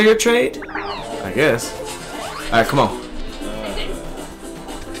the Sawyer trade? I guess. Alright, come on.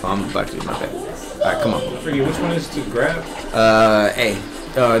 Oh, I'm about to do my bad. Alright, come on. I forget which one is to grab. A.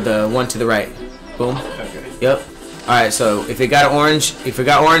 The one to the right. Boom. Okay. Yep. Alright, so if it got orange,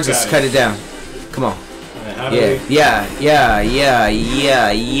 let's cut it down. Come on. Yeah.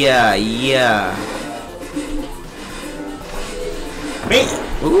 Me.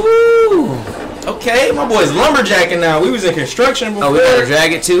 Ooh. Okay, my boy's lumberjacking now. We was in construction before. Oh, we gotta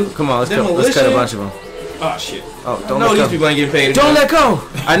drag it too? Come on, let's cut a bunch of them. Oh shit. Oh, don't no, let these go. people ain't getting paid. Don't let go.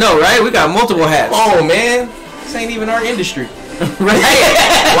 I know, right? We got multiple hats. Oh man, this ain't even our industry. Right?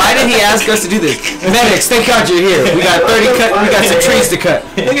 Why did he ask us to do this? Medics, thank God you're here. We got 30 cut. We got some trees to cut.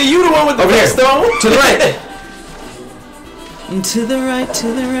 Nigga, you the one with the Over here. stone. To the right. To the right. To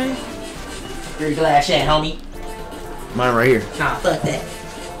the right. Where your glass at, homie? Mine right here. Nah, fuck that.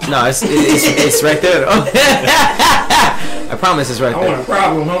 No, it's right there. Oh. I promise it's right I there. want a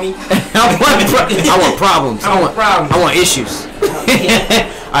problem, homie. I want problems. I want problems. I want issues.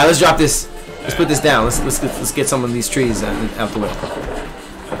 All right, let's drop this. Let's put this down. Let's get some of these trees out the way.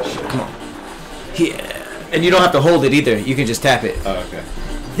 Come on. Yeah. And you don't have to hold it either. You can just tap it. Oh, okay.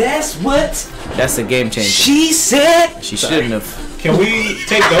 That's what That's a game changer. she said. She shouldn't have. Can we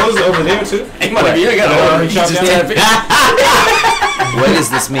take those over there too? Hey, mother, you ain't got already to chopped just down? tap it. What does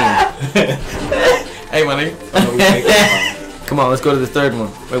this mean? Hey, mother. Come on, let's go to the third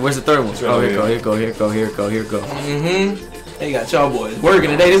one. Wait, where's the third one? right Oh, over here go. They got y'all boys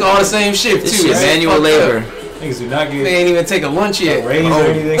working today. This all the same shift This too. shit It's manual fucked labor. up. Niggas do not They get ain't even take a lunch yet. a raise or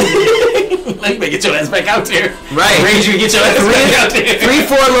anything. Like, man, get your ass back out there. Right. Raise you and get your ass back out there.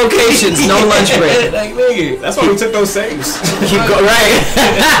 3-4 locations, no lunch break. Like, nigga. That's why we took those saves. Keep going. Right.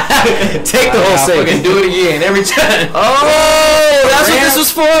 Take the whole I'll fucking thing. do it again every time. Oh, that's what this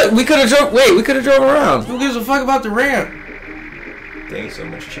was for. We could have drove. Wait, we could have drove around. Who gives a fuck about the ramp? Dang, so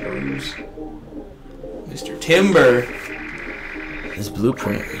much chose. Mr. Timber. This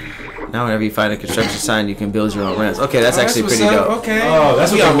blueprint. Now, whenever you find a construction sign, you can build your own ramps. Okay, that's actually what's pretty up. dope. Okay. Oh,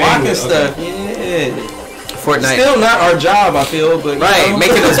 that's we what they made unlocking it. stuff. Yeah. Fortnite. Still not our job, I feel, but you Right, know.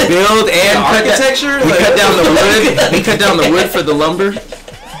 making us build and The cut architecture. We cut down the wood. We cut down the wood for the lumber.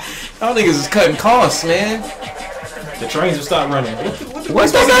 Y'all niggas is cutting costs, man. The trains will stop running.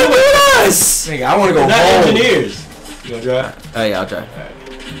 What's that got to do with us? Nigga, I want to go Not home. engineers. You gonna drive? Oh yeah, I'll try.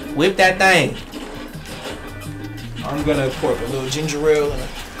 Whip that thing. I'm gonna pour a little ginger ale in a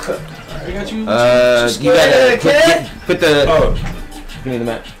cup. I got you. You gotta put the. Oh, Give me the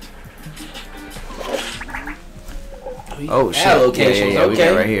map. Oh shit! Locations, Yeah, we got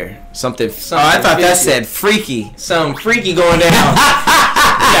okay. it right here. Something. I Something thought that fishy. said freaky. Something freaky going down.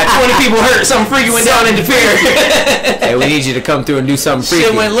 Got 20 people hurt. Something freaky went down in the pier. Hey, we need you to come through and do something freaky.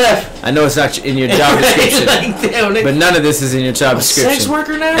 Shit went left. I know it's not in your job description, Like, damn, nigga. but none of this is in your job description. Sex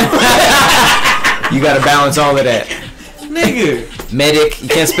worker now? You gotta balance all of that. Nigga. Medic. You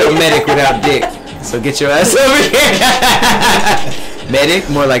can't spell medic without dick. So get your ass over here. Medic,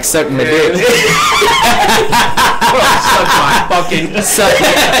 more like suck my dick. Suck my fucking.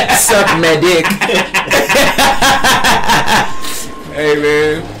 Suck my dick. Hey,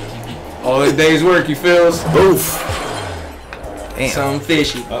 man. All this day's work, you feels? Oof. Damn. Something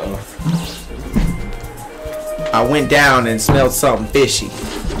fishy. uh-oh. I went down and smelled something fishy.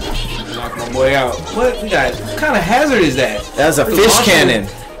 Knock my boy out. What? We got. What kind of hazard is that? That was a It's fish awesome. cannon.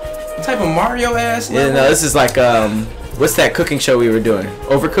 What type of Mario ass Yeah, level? no, this is like what's that cooking show we were doing?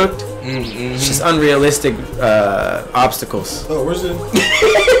 Overcooked? It's just unrealistic obstacles. Oh, where's it? My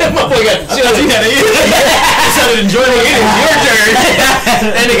boy got the chills. He had it. Started enjoying it. It's your turn.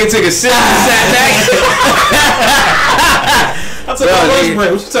 That nigga took a sip and sat back. I took my lunch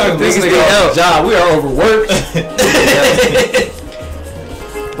break. What you talking This about? nigga help. Job, we are overworked.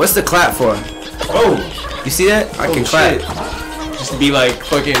 What's the clap for? Oh, You see that? I can clap. Shit. Just to be like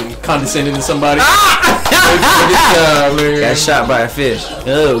fucking condescending to somebody. Got shot by a fish.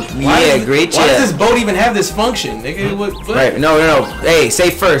 Oh, yeah, great Why does this job. boat even have this function, nigga? What? Right, no. Hey,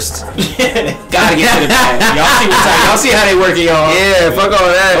 say first. Gotta get to the bag. Y'all see how they working, y'all. Yeah, fuck all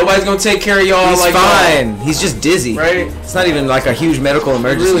that. Nobody's gonna take care of y'all. He's like fine. He's just dizzy. Right? It's not even like a huge medical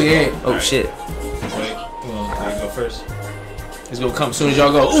emergency. really ain't. Oh shit. wait. Well, I go first. It's gonna come as soon as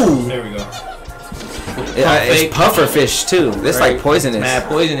y'all go. Ooh. There we go. It's puffer fish too. That's Right. like poisonous. Mad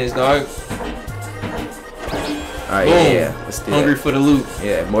poisonous, dog. Alright, Boom. yeah. Let's do Hungry that. for the loot.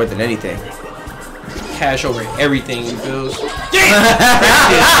 Yeah, more than anything. Cash over everything, you feels. Cracked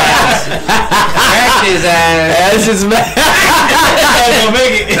his ass. That's just mad. Gonna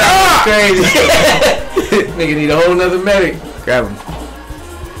make it. Crazy. Nigga need a whole nother medic. Grab him.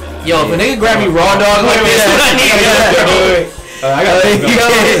 Yo, if a nigga grab me raw dog like this, what I need to do? I got Yo,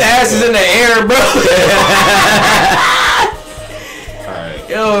 his ass is in the air, bro. Alright.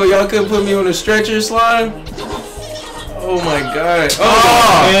 Yo, y'all couldn't put me on a stretcher, slime? Oh my god. Oh,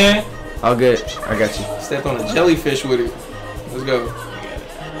 Oh! man. All good. I got you. Stepped on a jellyfish with it. Let's go.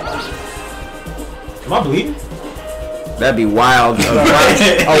 Am I bleeding? That'd be wild. A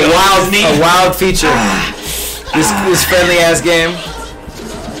wild feature. This friendly ass game.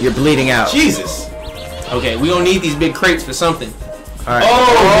 You're bleeding out. Jesus. Okay, we gonna need these big crates for something. All right.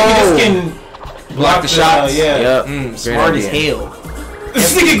 Oh, you can Block the shots. Yeah. Yep. Mm, Great smart as idea. hell.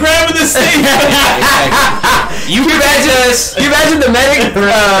 This nigga grabbing the safe. You imagine the medic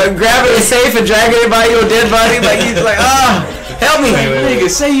grabbing a safe and dragging it by your dead body? Like he's like, help me. Wait. Nigga,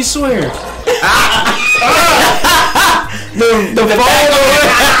 say you swear. The phone.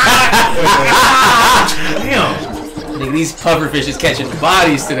 Damn. Nigga, these pufferfish is catching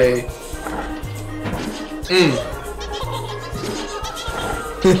bodies today.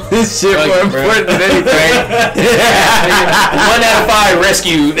 This shit more Fuck, bro. important than anything. 1 out of 5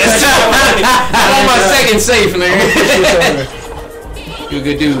 rescued. That's I'm on my second safe, nigga. You a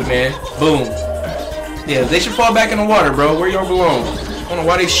good dude, man. Boom. Yeah, they should fall back in the water, bro. Where y'all belong. I don't know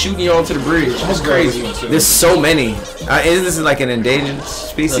why they shooting y'all to the bridge. That's crazy. There's so many. Isn't this like an endangered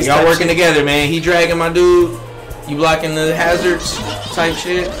species? Look, y'all type working shit? together, man. He dragging my dude. You blocking the hazards type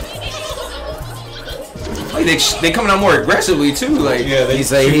shit. Like they coming out more aggressively too. Like Yeah, they He's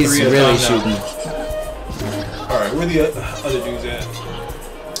shoot he's 3 at a really time now. shooting. Alright, where the other dudes at?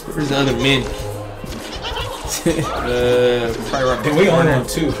 where's the other men? Probably around the Hey, we on corner. one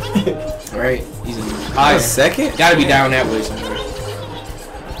too. Right. He's in A second? Gotta be down that way somewhere.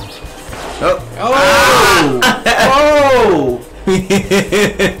 Oh. Oh!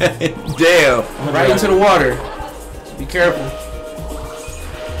 Damn. Right into the water. Be careful.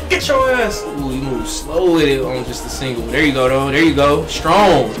 Get your ass. Ooh, you move slow with it on just a single. There you go, though. There you go.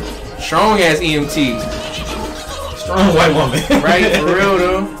 Strong. Strong as EMT. Strong white woman. Right? For real,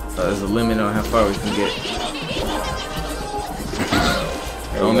 though. There's a limit on how far we can get.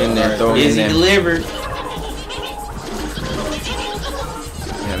 Throw him in there. Throw him in Is he there. delivered?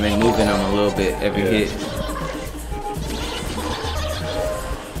 Yeah, man, moving him a little bit every hit.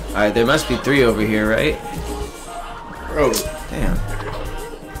 Alright, there must be 3 over here, right? Bro. Damn.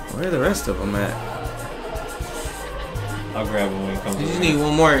 Where are the rest of them at? I'll grab him when he comes You just over. need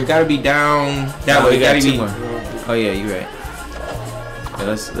one more. It gotta be down that No, way. we It got gotta 2 be. more. Oh yeah, you're right. Yeah,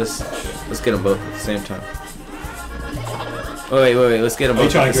 let's get them both at the same time. Oh wait, let's get them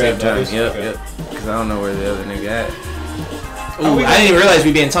both at the same time. Yep. Cause I don't know where the other nigga at. Ooh, I didn't even realize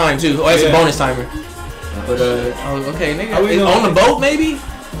we be in time too. Oh, it's a bonus timer. But oh, okay, nigga. On the boat maybe?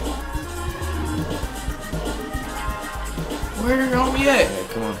 Where are we at? Yeah,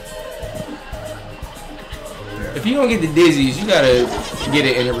 come on. If you don't get the dizzies, you gotta get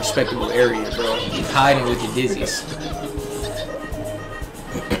it in a respectable area, bro. Keep hiding with your dizzies.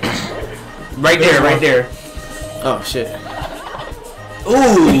 Right there. Oh shit.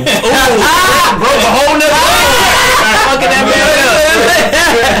 Ooh, broke a whole nother fucking that man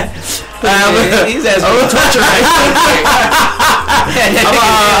up. He's asking for torture.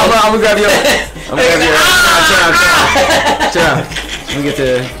 I'm gonna grab your. Chill out.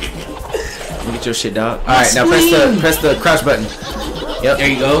 Let me get your shit, dog. All right, now press the crouch button. Yep. There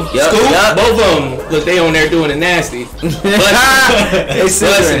you go. Yep. Scoop. Yep. Both of them. Look, they on there doing it nasty. They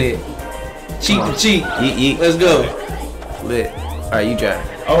busting it. Cheat to cheat. Yeet. Let's go. Lit. All right, you drive.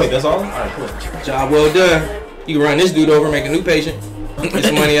 Oh wait, that's all? All right, cool. Job well done. You can run this dude over, make a new patient. Get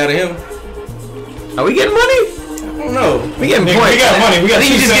some money out of him. Are we getting money? I don't know. We getting points. We got money. We got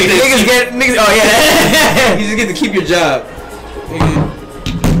You just get Niggas. Oh yeah. You just get to keep your job.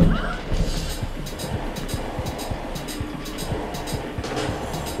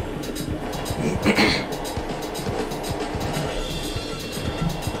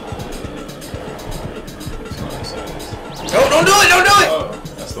 Don't do it! Oh,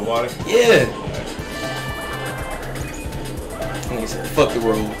 that's the water? Yeah. And he said, fuck the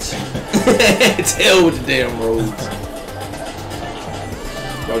roads. Hell with the damn roads.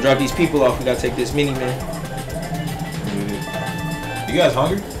 Bro, drop these people off. We gotta take this mini man. You guys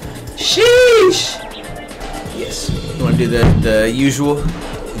hungry? Sheesh. Yes. You want to do the usual,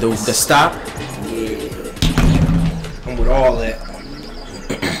 the stop? Yeah. I'm with all that.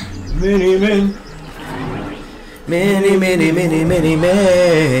 Mini men. Many men.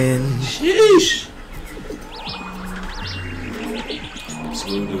 Sheesh.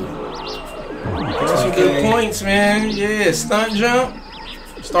 Some good points, man. Yeah, stunt jump.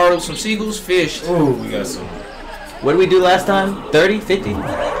 Start up some seagulls, fish. Oh, we got some. What did we do last time? 30, 50?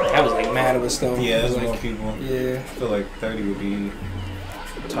 That was like mad of a stone. Yeah, there's like, more people. Yeah. I feel like 30 would be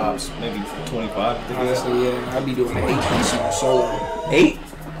tops, maybe 25. Honestly, yeah. I'd be doing an 8-piece on a solo. 8?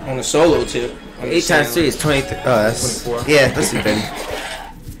 On a solo tip. 8 times 3 is 23. Oh, that's 24. Yeah, let's do 30.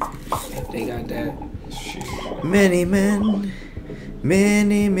 They got that. Many men.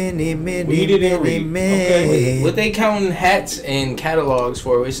 Many We didn't read. Okay. What they counting hats and catalogs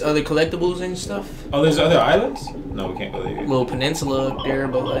for? Is other collectibles and stuff? Oh, there's other islands? No, we can't go there. Little peninsula up there,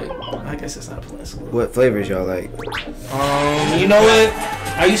 but like, I guess it's not a peninsula. What flavors y'all like? You know what?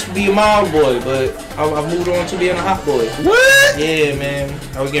 I used to be a mild boy, but I've moved on to being a hot boy. What? Yeah, man.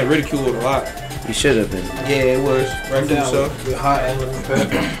 I was getting ridiculed a lot. You should have been. Yeah, it was. Right Down so. with hot and lemon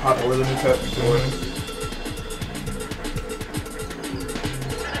pepper. Hot or lemon pepper.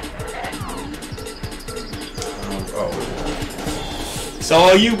 Oh. It's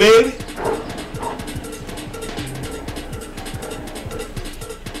all you, baby.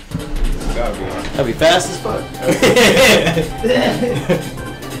 Gotta be. That'd be fast as fuck.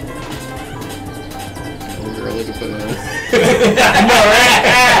 Oh, girl, looking for that. I know, right?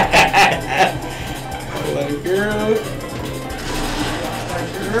 Like, girl,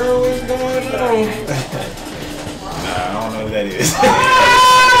 what's going on? Nah, I don't know who that is. I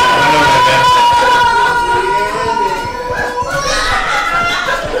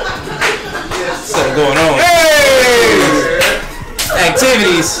Something going on. Hey!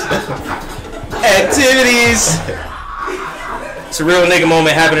 Activities. It's a real nigga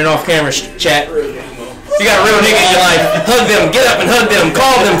moment happening off camera, chat. If you got a real nigga in your life, hug them, get up and hug them,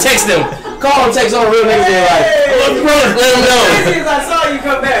 call them, text them. Call and text all the real niggas in your life. Let them know. I saw you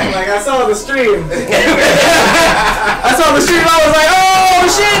come back, like I saw the stream. I saw the stream, I was like, oh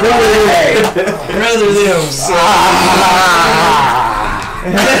shit! Brother them.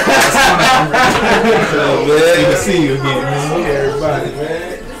 Good to see you again, man. Everybody,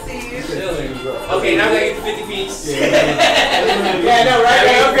 man. Okay, now I gotta get the 50 piece. Yeah, no,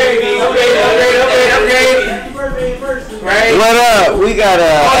 right? Upgrade. Right? What up? We got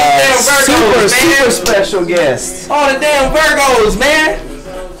a super special guest. All the damn Virgos, man.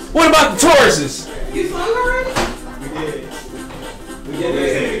 What about the Tauruses? You saw already? We did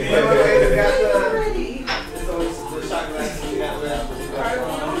it.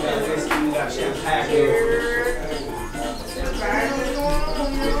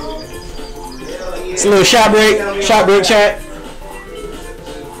 It's a little shot break chat.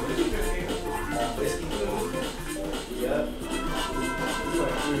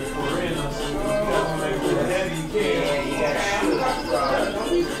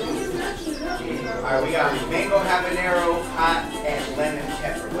 Alright, we got mango habanero, hot, and lemon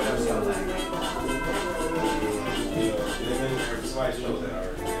pepper. What else y'all like? Somebody chose that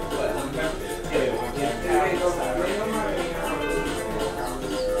already. What, lemon pepper?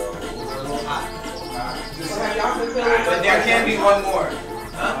 But there can be one more.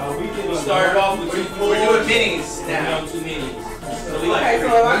 Huh? We started off with two We're doing minis now. now. We're doing 2 minis. So we Okay, like so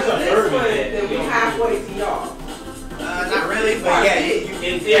if I do this one, then we halfway to y'all. Not really, but yeah, you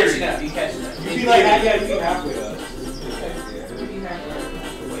in theory. catching up. You catching up. You be like, yeah, you be halfway up.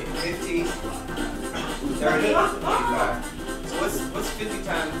 Wait, 50, 30, 55. So what's 50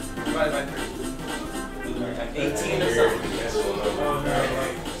 times divided by 3? 18 or something.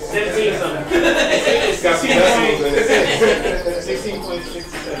 17 something. It's got some decimals in it.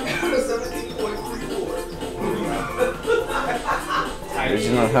 16.67. 17.34.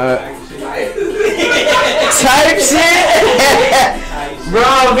 Original hut. Type shit.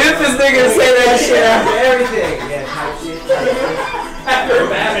 Bro, this nigga say that shit after everything. Yeah, type shit. After a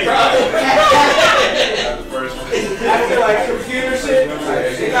bad After like computer shit.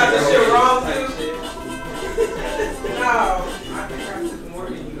 They got this shit wrong too. No. I think I took more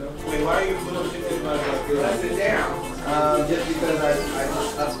than you though. Wait, why are you putting 50 divided by 3? Less it down. Just because I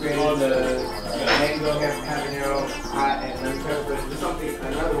just upgraded the mango habanero, hot, and lemon pepper. There's something,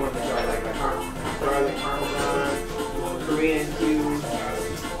 another one that y'all like garlic parmesan, Korean cubes.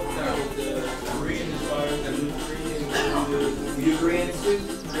 Korean is fire. You do Korean too?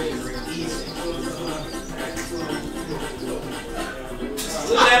 Easy.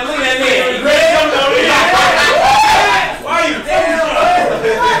 Look at that man. Why are you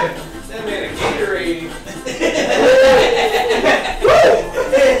That man a Gatorade.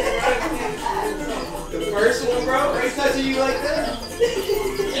 The first one, bro? They touching you like that?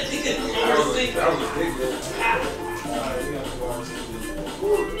 That was a big deal.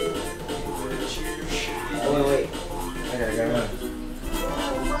 Oh, wait. I gotta go.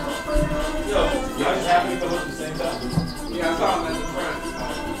 Yo, y'all just happy to look at the same time? Yeah, I saw him at the front.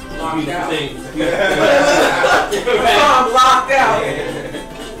 Locked out. I saw him locked out.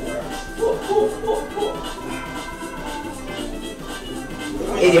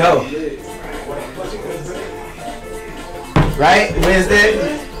 Hey, yo. Right?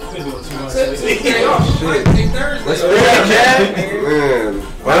 Wednesday? What's good, man?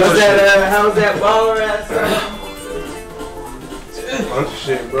 How was that baller ass? Bunch of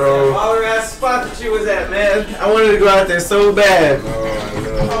shit, bro. Baller ass spot that you was at, man. I wanted to go out there so bad.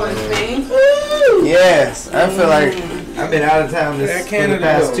 Oh, in Spain? Yes, I feel like I've been out of town this for the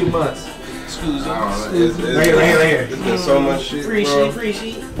past 2 months. Excuse me. Right here. There's been so much shit, Free bro. sheet, free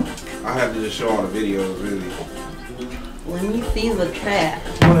sheet. I have to just show all the videos, really. Let me see the trap.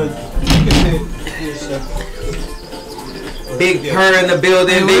 Big Purr in the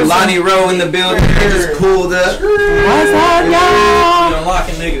building, Big Lonnie Rowe in the building. Just pulled up. What's up, y'all?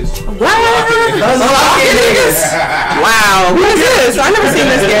 Unlocking niggas. What? Unlocking niggas. Wow. What is this? I never seen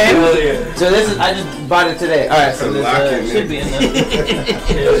this game. So this is, I just bought it today. All right, so Unlocking this should be in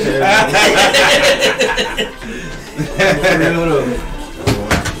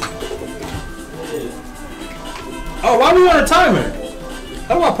Oh, why we on a timer?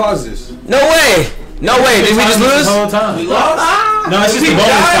 How do I pause this? No way. No way. Did we just lose? The whole time. We lost? No, it's just a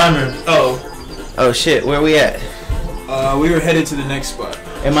bonus timer. Oh. Oh shit. Where we at? We were headed to the next spot.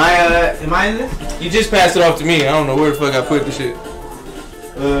 Am I in this? You just passed it off to me. I don't know where the fuck I put the shit.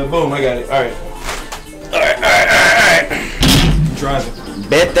 Boom, I got it. Alright. Alright. Driving.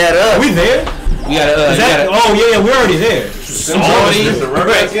 Bet that up. Are we there? We gotta, Is that, oh yeah, we're already there. The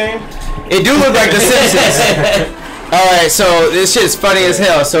Rugrats game? It do look like The Simpsons. Alright, so this shit's funny as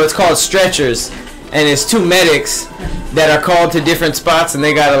hell. So it's called Stretchers. And it's 2 medics that are called to different spots and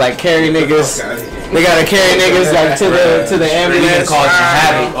they gotta like carry niggas. They gotta carry niggas like to the ambulance. cause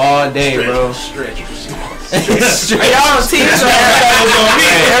havoc all day, bro. Y'all teams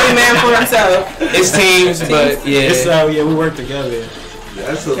every man for himself. It's teams, but yeah. It's, yeah, we work together.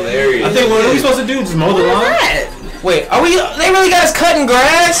 That's hilarious. I think what are we supposed to do? Just mow the lawn? Wait, are we? They really got us cutting I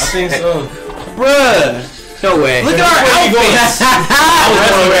grass, think so. bruh. No way. Look at our outfits.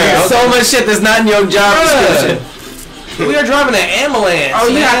 So much shit that's not in your job description. We are driving an ambulance. Oh,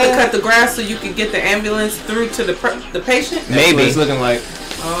 you man. have to cut the grass so you can get the ambulance through to the patient? That's what it's looking like.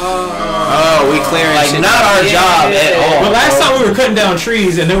 Oh, we clearing Like shit. not our job at all. Well, last time we were cutting down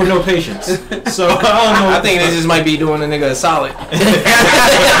trees and there were no patients. So I don't know. I think they just might be doing a nigga a solid.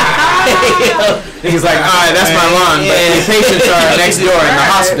 He's like, alright, that's my lawn, but the patients are next door in the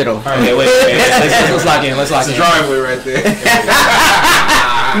hospital. Okay, wait. Let's lock in. Let's lock in. Driveway right there.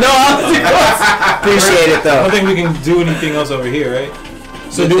 No, appreciate it I don't though. think we can do anything else over here, right?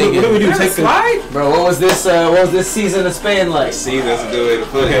 So what do we do? Take the slide? Bro, what was this season of Spain like? See, that's a good way to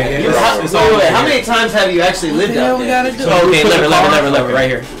put it. Okay, You're yeah. wrong. Wait, how many times have you actually lived out we there? gotta do? Okay, lever, right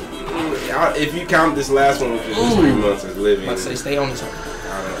here. If you count this last one, which is 3 months as living, Let's say stay on this one. I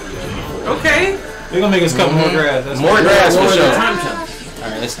don't know. Okay. They're gonna make us cut more grass. That's More grass for What was sure. the time jump?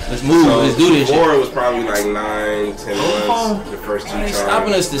 Alright, let's move. Let's do this shit. Before it was probably like 9-10 months. The first 2 times.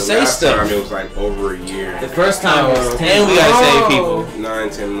 stopping us to the say last stuff. time it was like over a year. The first time was 10. And we gotta save people.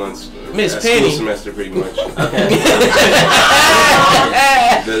 9-10 months. Miss That Penny. School semester, pretty much. the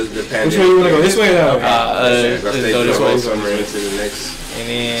pandemic. Which way you wanna go? This way or that way? I Let's stayed go for this the way. whole summer into the next And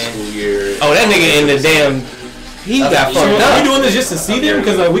then, school year. oh, that nigga in the damn, he got So fucked are we up. doing this just to see them?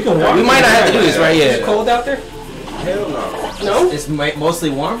 Because like we can walk. We might not have to do this right yet. Cold out there? Hell no. No. It's mostly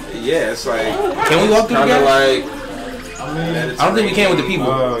warm. Yeah, it's like Can we walk through kind of together? like. I don't think we can with the people.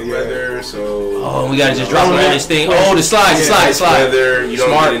 Oh yeah. Weather, so. Oh, we gotta just drop around this thing. Oh, the slide. Weather, you don't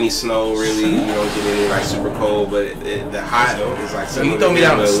Smart. get any snow really. You don't get any like super cold, but the hot is like. You throw me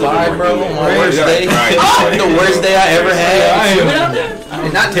down the slide, bro. On my worst You day. gotta try it. The worst day I ever had. I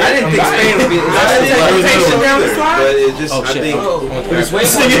didn't think Spain would be. Take down the slide? But it just, Oh I shit. think. There's way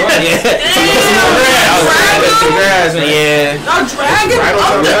more. Yeah. No, drag it Right on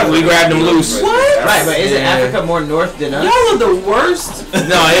top of that, We grabbed them loose. What? Right, but isn't Yeah. Africa more north than us? Y'all are the worst.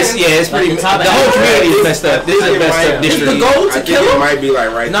 No, it's pretty. Like the top The whole of community is messed up. This is the messed up Is district. the goal I to think kill it him? might be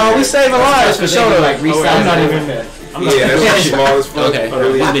like right No, there. we saving lives for sure. Like I'm resize not even. Africa. Yeah, that's like small as fuck. Okay.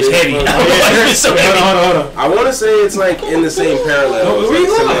 Really This bitch big heavy. as fuck. It's so Hold heavy. on. I want to say it's like in the same parallel. No, where you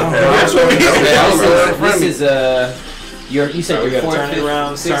going? That's what we This is you said We you're gotta fourth, turn it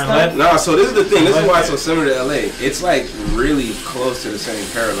around, sixth turn time? left. No, so this is the thing. This is why it's so similar to LA. It's like really close to the same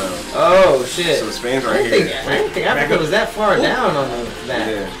parallel. Oh shit! So Spain's I right didn't here. think Africa was that far down on the map.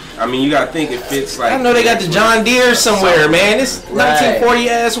 Yeah. I mean, you gotta think it fits like. I know they got the John Deere somewhere, man. This 1940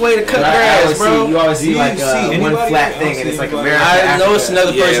 ass way to cut grass, bro. You always see like see one anybody? flat I thing, don't and it's see like anybody. America. I know it's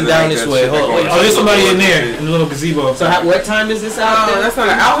another Yeah, person they down like this that way. shit Hold on, like wait. Oh, there's somebody in there in the little gazebo. So what time is this out Oh, there? that's not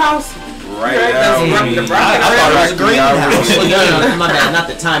an outhouse? right Right, now. that's maybe the I thought it was a greenhouse. No, my bad. Not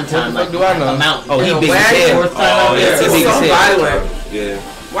the time. What the Like fuck do I know? amount. Oh, he You know, big as wagon hell. fourth time out Oh, there. yeah, It's he big so as hell. violent. Yeah.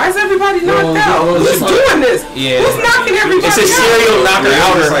 Why is everybody knocked Well, out? well, Who's well, doing this? Yeah. Who's knocking everybody It's a out? serial knocker Yeah,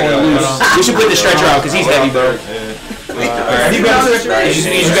 outer it's like on a- loose. We should put the stretcher out because he's heavy, bro. He got You just grab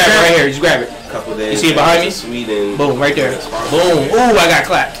it right here. Just grab it. Couple days. You see it behind me? Sweden. Boom, right there. Boom. Ooh, I got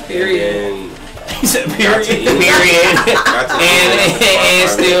clapped. Period. He said period. Period. And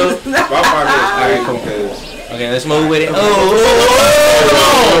still. About 5 minutes. Alright, cool. Because Okay, let's move with it.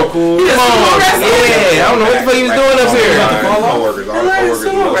 Oh, cool. Come on. Yeah, I don't know what the fuck he was doing up here. Coworkers, all the coworkers,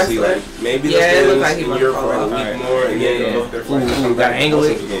 you know, see like maybe Yeah, it the looked like he in was Europe for like a falling. week more, and then go up there for like Ooh, come gotta back. angle most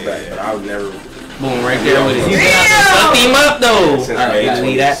it. of us go back, but I would never. Boom, right there with it. Damn! Fuck him up though. Since Alright, May gotta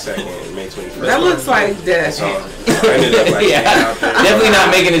leave that. 22nd, May 21st. That looks like death. So I ended up like Yeah, hanging out there. definitely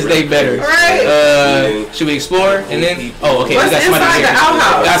not making his day better. Right. Should we explore and then? Oh, okay. What's We got somebody inside in the here.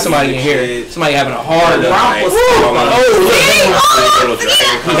 outhouse? Got somebody in here. Somebody having a hard The time. romp was He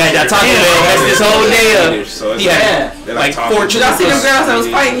got that Taco Bell. That's this whole day up. So it's He had they're like talking 4 Did y'all see them girls that was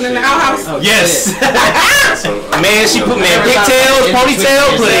fighting in the outhouse? Oh, Yes. Some- Man, she put pigtails,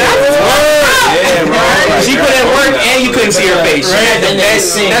 ponytail, put it. Yeah, bro. She put in work and you couldn't see her face. She had the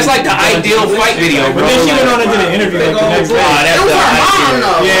best. That's like the ideal fight video, bro. But then she went on and did an interview like the next day. That's It was the her mom, ideal.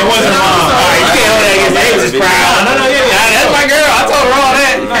 though. Yeah, it was her mom. Alright, you can't hold that against me. They was just proud. No, yeah. That's my girl. I told her all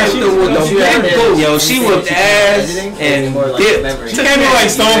that. Yo, Yo, she whooped ass and dipped. She came in like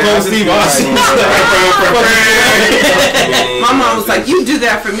Stone Cold Steve Austin. My mom was like, "You do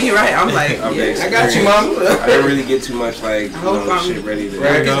that for me, right?" I'm like, I'm "Yeah, basically- I got you, mom." I didn't really get too much like hope I'm- shit ready to.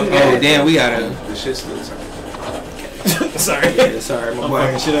 Right. Oh damn, we gotta. The shit still tight. Sorry, my I'm boy.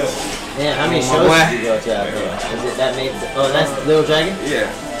 fucking shit up. Yeah, how many Oh, shows my did you go to out there? Is it that made? Oh, that's Little Dragon. Yeah.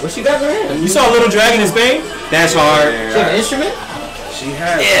 What she got in her hand? You saw Little Dragon in Spain? That's hard. She have an instrument? She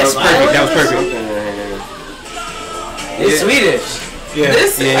had. Yes, something- perfect. That was perfect. something in her hand. It's Yeah. Swedish. Yeah.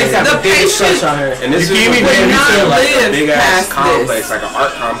 This Yeah. is Got the a big crush patient on her. And this You is gave me like baby not like live a big ass past complex, this. like an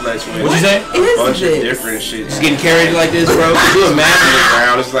art complex with What'd you say? a bunch Is of this? different shit. Just getting carried like this, bro. Could you imagine?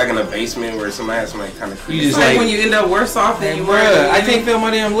 around. It's like in a basement where somebody has some like kind of You It's just like like, when you end up worse off than you were. bruh, I can't feel my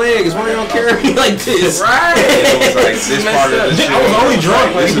damn legs. Why you don't carry me like this? Right. it was like this part of the shit. I was only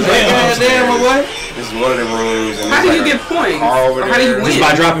drunk. Like, This is God damn, my boy. This is one of the rooms. And How there's do you like get points? car over Or how do you there. win? Just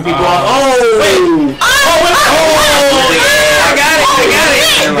by dropping people off. Oh, yeah, I got it.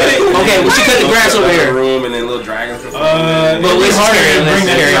 And, like, Okay, we should cut the grass over another here. room and then little dragons. But it's it's harder scary. to bring That's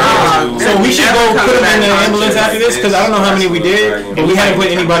that scary. down. So we we should go put them in the ambulance after this because I don't know how many we did, but we haven't put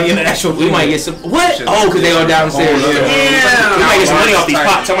anybody in the actual. We might get some. What? Oh, because they all downstairs. Yeah. We might get some money off these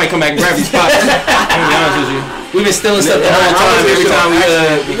pots. Somebody come back and grab these pots. I'm gonna be honest with you. We've been stealing stuff the whole time. Every time we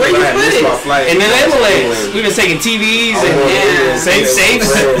Where you put it? in the ambulance. We've been taking TVs and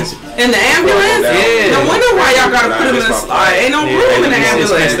safes. In the ambulance? Yeah. No wonder why y'all gotta put them in the slide. Ain't no room in the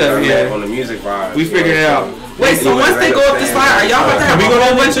ambulance. On the music vibe. We figured it out. Wait, so once they go up the slide, are y'all about to have a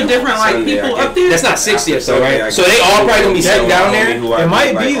whole bunch of different like people up there? That's not 6 yet, though, right? So they all probably gonna be sitting down there. It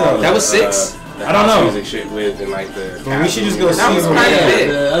might be though. That was 6. I don't know. Music shit with and like the. But we should just go see. That was kind of big.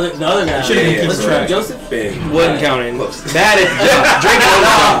 The other guy. Should have been keeping track. Joseph? Wasn't counting. That is drink.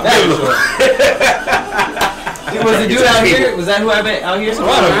 Was the dude out here? Was that who I bet out here?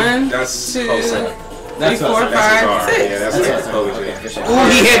 That's Jose. That's 4, 5, 6. Yeah, that's Ooh,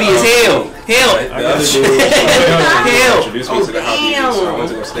 he heavy as hell. Hell. Introduced me to the house. So I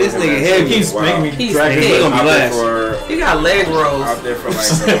went to go stay This with nigga him. heavy. Keeps making me He's drag big. He it. gonna be last. He got leg rolls. Out there for like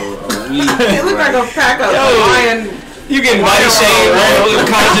a week. It look like a pack of lion. You getting body shamed, right? With the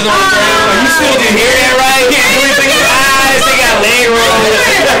conscious on the ground. You still didn't hear that, right? Can't do anything with your eyes. They got leg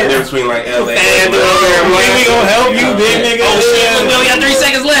rolls. Between like LA And we gonna help you, big nigga. Oh shit, we only got 3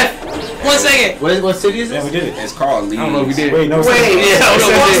 seconds left. 1 second. What city is this? Yeah, we did it. It's called Leeds. I don't know if we did. Wait, no. Wait, Yeah, I don't know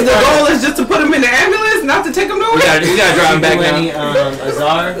if we did. the goal is just to put him in the ambulance, not to take him nowhere? We gotta drive him back now.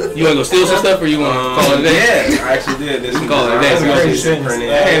 Azar? You wanna go steal some stuff or you wanna call it a day? Yeah, I actually did. This Call it a day. That's a great sentence.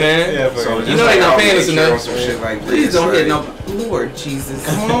 Hey man. Yeah, So You know they not paying us enough. Some shit like Please this, don't hit like, no. Lord Jesus.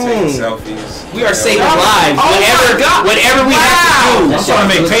 Come taking on. selfies. We are saving Oh, lives. oh my God. Whatever we have to do. I'm trying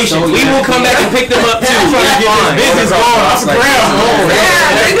to make patience. We will come back and pick them up too. I'm trying to get this business going off the ground.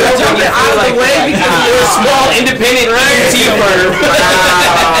 Yeah, they just jumping out of the way because We're a small independent EMT firm.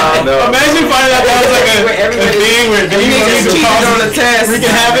 Imagine finding out that was like a thing where you niggas cheated on the test. we can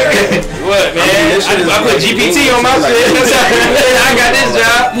have it. What, man? I put GPT on my shit. I got this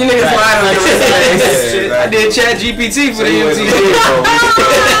job. You niggas lied on this. I did chat GPT for the EMT.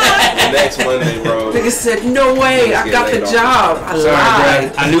 Next Monday, bro. Niggas said, no way, I got the job. I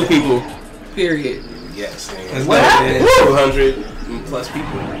lied. I knew people. Period. Yes. What happened? 200 plus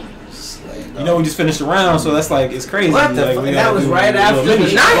people. You know, we just finished the round, so that's like, it's crazy. What the like, fuck? we That gotta was do right a after little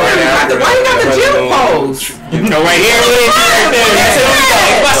the mini- Why you got the gym pose? No, right here.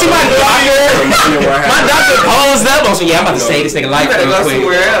 See my doctor posed up. I said, yeah, I'm about to save this nigga life You better real go quick.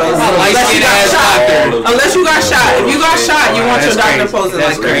 somewhere else. My light Unless you skin got ass shot. doctor. Unless you got shot. If you got shot, you want your doctor posing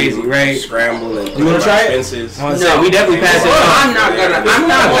That's like that. crazy, right? Scramble and You wanna try it? expenses. No, we definitely passed it. I'm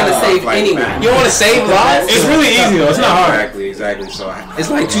not gonna save anyone. You want to save lives? It's really easy though. It's not hard. Exactly. So It's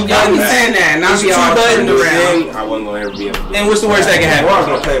like 2 Y'all be buttons. saying that, and I'll It's be all 2 buttons. turned around. I wasn't gonna ever be able to. And what's the worst that can Well, I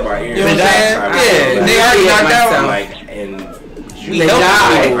happen? was gonna play it by ear. You know what I'm saying? Yeah, they already knocked out. Like, and We They helped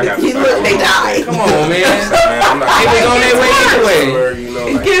died. you. They died. Come on, man. I'm not. They was on their way anyway. You know,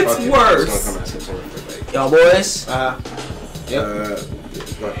 It like, gets fuck it, worse. it's gonna come out September for, like, Y'all boys.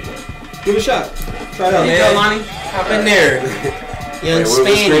 Give it a shot. Try it out. You go, Lonnie. Hop in there. Young Wait, what stream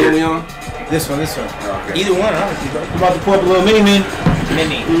are Spaniard. we on? This one. Oh, okay. Either one, honestly, bro. I'm about to pull up a little mini man.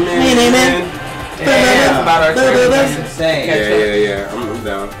 Mini. That's about our turn. Insane. Yeah. I'm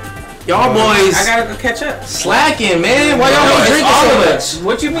down. Y'all boys I gotta go catch up. slacking, man. Why y'all been drinking so much?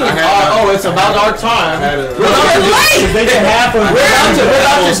 What you mean? It's about our time. We're late. They can half of We're about to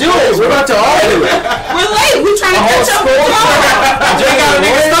do it. We're about to all do it. We're late. We trying to catch up with y'all. Drink out of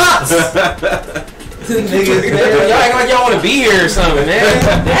niggas' thoughts. Niggas, man. Y'all act like y'all want to be here or something, man.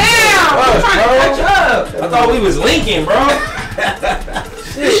 Damn. We're trying to catch up. I thought we was linking, bro.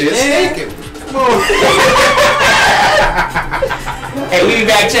 Shit, man. Come on. Hey, we be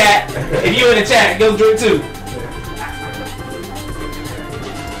back, chat. If you in the chat, go drink too. Go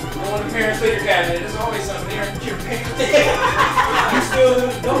on the parents' liquor cabinet. There's always something there. You still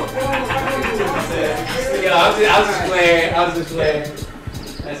don't. Yo, I was just playing.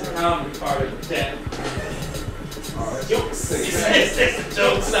 That's the comedy part of the chat. Jokes. That's the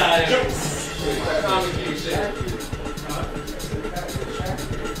joke side. Jokes. Comedy shit.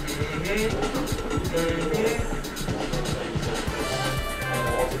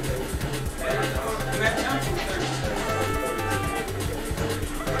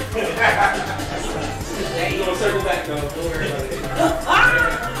 Hey, you gonna circle back though? Don't worry about it.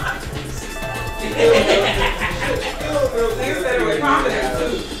 Niggas said it with confidence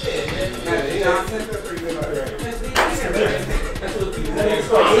too. Magic Johnson.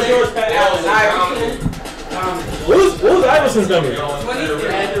 What was Iverson's number?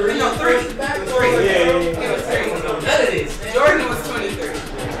 23. No, 3. 3. It was 3. None of this. Jordan was 23.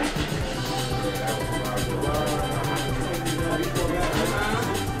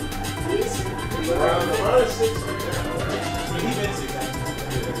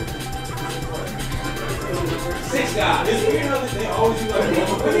 He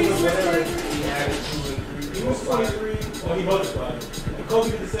was 23. Well, he multiplied.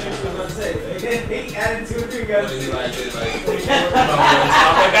 Kobe did the same thing. I was about to say. He added 2 or 3 guys. He like did like. Stop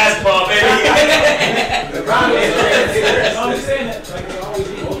that basketball, baby. I'm just saying that. Like they always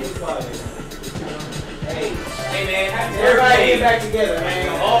be multiplied. Hey man, everybody get back together, man.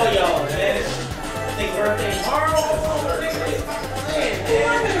 All y'all, man. I think birthday tomorrow.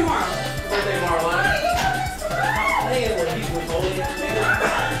 Birthday tomorrow, man. Hey, when people was holding it,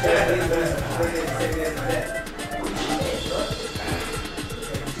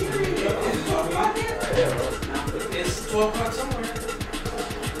 It's 12 o'clock somewhere.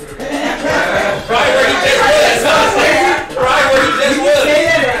 Right where he just was. Right where he just was. Say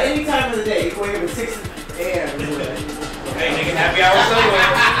that at any time of the day. You can wake up at 6 a.m. Hey, nigga, happy hour somewhere.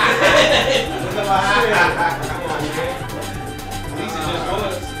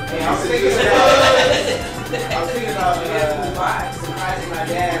 Hey, I was thinking about surprising my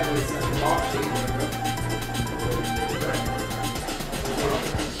dad with some golf shit.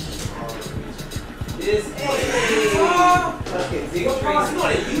 This is fucking big You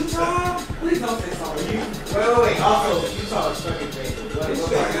going to Utah? Please don't say something. Wait. Also, Utah is fucking crazy.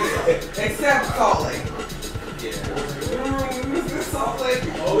 Except Salt Lake. Yeah. Salt Lake.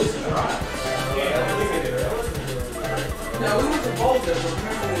 Oh, it's dry. No, we went to Boulder, but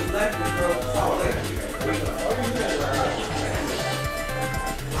remember when we left, we drove to Salt Lake.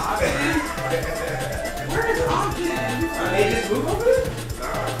 Where is Ogden? They just move over there?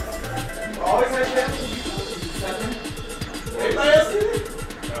 You always had that? Everybody else did it?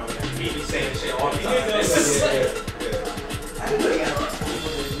 He be saying shit all the time. I didn't know you got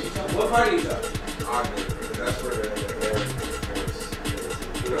What part are you from? Ogden. That's where the air is.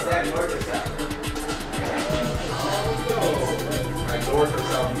 Is that north or south? Like north or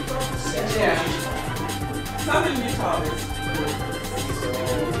south. Yeah. Southern Utah is.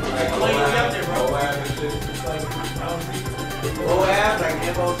 Like Moab and shit. Moab, like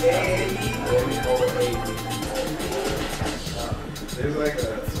M-O-J-A-B? There's like a.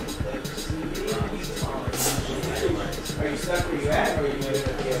 Are you stuck where you at, or are you going to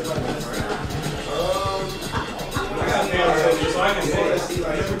I got family, so I can say that. See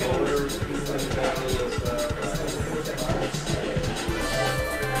like some older family and stuff.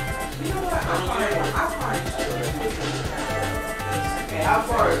 You know what? I find. Hey, how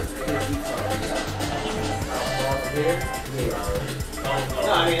far is Utah? How far from here?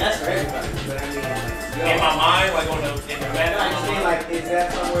 No, I mean, that's for everybody, but I mean, like, In my mind, like in the map. I mean, like, is that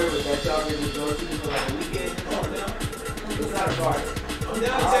somewhere that y'all really go to for like a weekend? Oh, no. It's not a party. I'm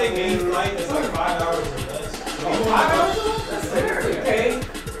down to take a flight that's like 5 hours or less. Oh, 5 hours? That's fair. Okay.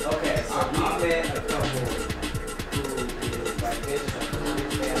 Okay, so we met a couple who is like this, like a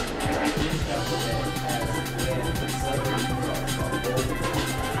family, this couple that has been in southern Utah called Pullin.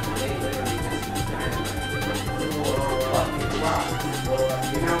 They literally just use dynamite. Fucking rock.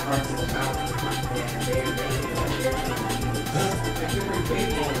 You know, onto the mountain, and they're making like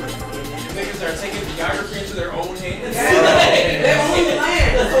Niggas are taking geography into their own hands. They own the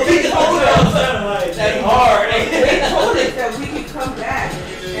land. They told us. That's hard. They told us that we could come back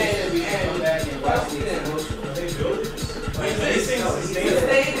and watch these them. They build it. Like, these things We sustain.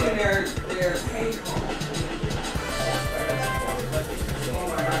 stayed in their cave home. Oh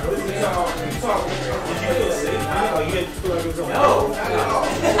my God. Did you feel sick? Like, you didn't feel like it was on. No, not at all.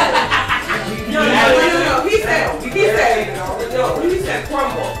 No. He said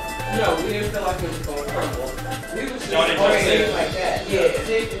crumble. No, we didn't feel like it was going to crumble. We was just Y'all didn't Oh, say yeah, like that. Yeah.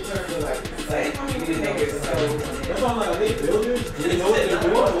 Safe in terms of like, Safe, I mean, we think it's so. That's why I'm like, are they builders? Do they know what they're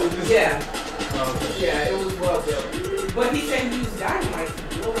doing? Or is this- Yeah. yeah, it was well built. But he said he used dynamite to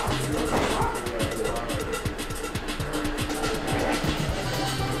blow out the rock.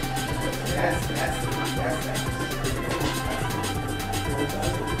 That's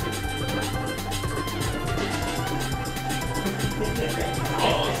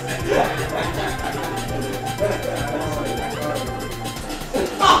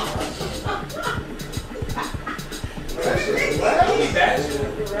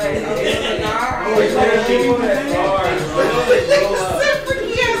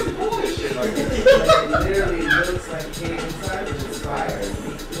literally looks like a cave inside, which is fire.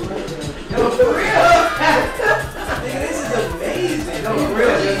 No, for real. Nigga, this is amazing. No, for real.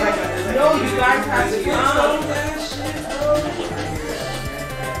 There's like No, you guys have to come. that shit, bro.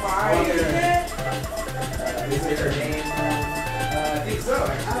 Fire. Is it her name? I think so. I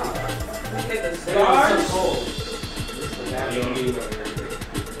don't know. The So stars. cold.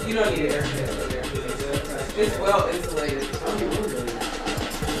 You don't need air conditioning. It's well insulated.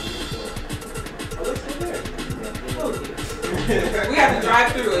 Oh, looks good there. We have to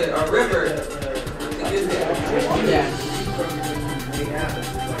drive through a river to get there. Yeah.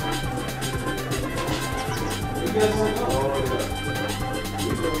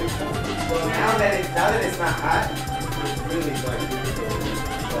 Well, now that it's not hot, it's really like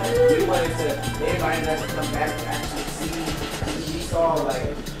we wanted to. They invited us to come back to actually see. We saw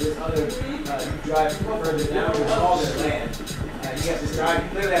like this other. You drive further down, it's all this land. You have to drive. You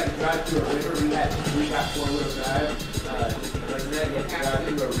literally have to drive through a river. We got 4-wheel drive. Because then you have to drive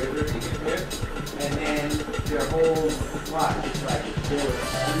through a river to get there. And then their whole plot is like there were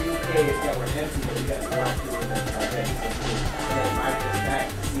 3 caves that were empty that we got to walk through and then and then invited us back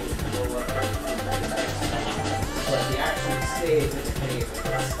to see if we go up the next one. But the actual stage in the cave is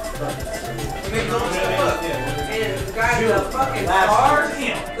fucking serious. And they don't look. And the guys, the fucking stars,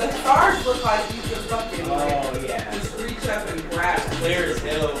 the stars look like you can fucking just reach up and grab it. Clear as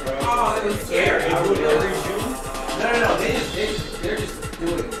hell, bro. Oh, it was scary. I would never shoot. No. They're just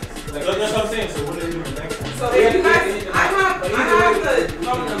doing this. Like, That's what I'm saying. So what are they doing next time? So if you guys, I have the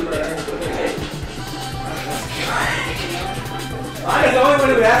phone number. I'm the only one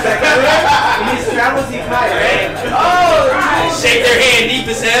who asked that. When he travels, he cries, right? Oh, Shake their hand deep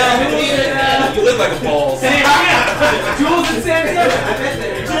as hell. You look like a ball. Jules and Sam. I bet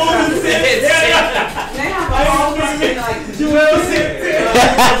that. Jules and Sam. They have all fucking like Jules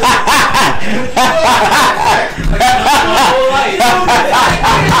and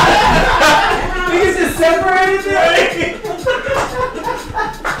Niggas just separated there.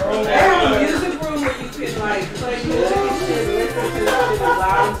 They have a music room where you can like play music and shit, listen to it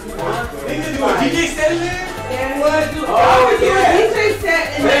loud if you want. DJ set in there? Yeah, what? Oh, yeah. DJ set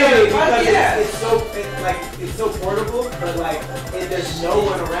and Really? then Because yeah. it's so portable, but like there's no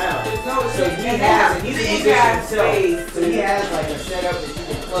one around. There's no So he's a musician himself. So he has like a setup that you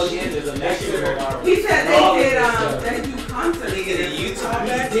can plug in. There's a mixer. He said they do concerts. They get a Utah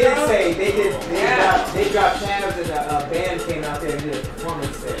back. He did say they dropped tabs and a band came out there and did a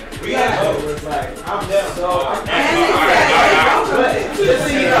performance there. Yeah. It was like I'm down. So And they said but just so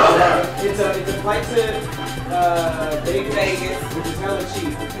you know, it's a flight to Vegas, which is hella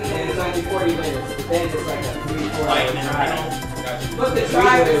cheap, and it's only 40 minutes. But then it's like a 3-4 hour drive. but the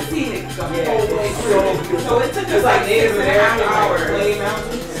drive is scenic the whole way through. So it took us It's like Native 6.5 American hours. clay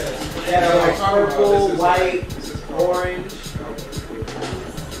mountains that are like purple, white, orange.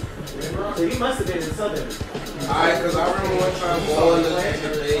 So you must have been in southern. Because I remember one time going to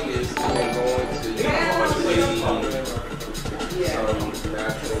Vegas and then going to natural light. Really, so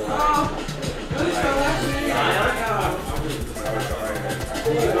that's really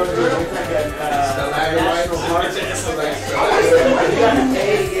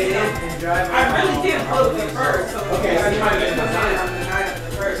I really did both at first. So Okay, so you might have been on the night of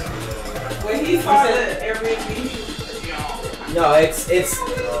the first. When he saw the Airbnb, No, it's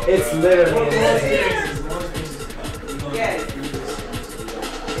literally insane. yeah.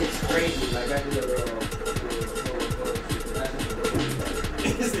 It's crazy. Like I did a little.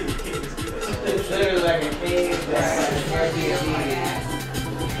 It's literally like a cave that's like an Airbnb.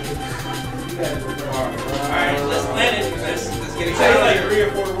 You guys are Alright, let's plan it. Let's get It's excited. like 3 or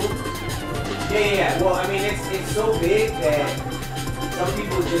 4 rooms. Yeah. Well, I mean, it's so big that some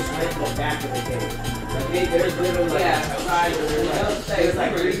people just rent the back of the cave. Like there's literally like outside where there's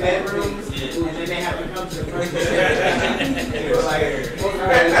like 3 bedrooms, and then they have to come to the front door. It's like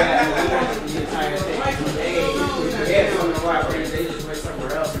the entire thing. They have something where they just went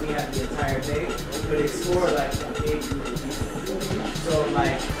somewhere else, and we had the entire day. But explore like a big group of people. So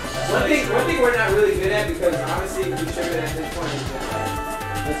like one thing we're not really good at, because honestly we should have at this point is just like,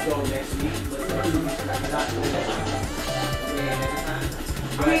 let's go next week. Let's go 2 weeks. We're not doing that.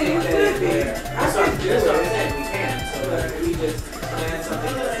 I mean, it could be. That's what I'm saying. We can. So like, we just plan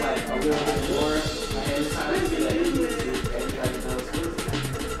something that's like a little bit more ahead of time. So that everybody knows who's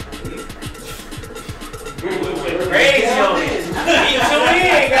Crazy on it. You tune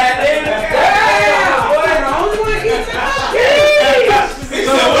in, goddamn. Yeah, boy, the only one eating cookies.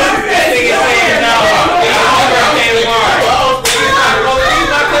 So what's that nigga saying now? I'll birthday tomorrow. These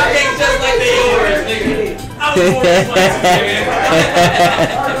my cupcakes just like they yours, nigga. I was born this once, nigga.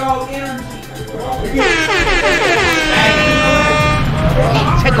 Argo energy.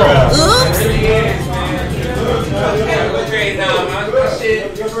 Crazy now, man. My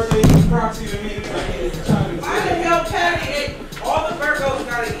shit. Your birthday is proxy to me. Why the hell Patty ate? All the Virgos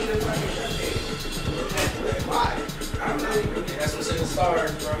gotta eat a fucking cupcake. Why? I don't know. That's what's in the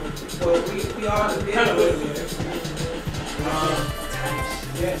stars, bro. Well, we all have been Kind of with would it.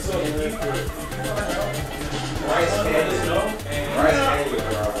 Yeah, so if you Rice candy. and Rice candy with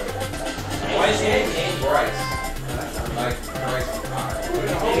Rice candy and rice. Like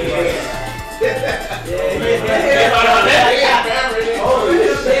I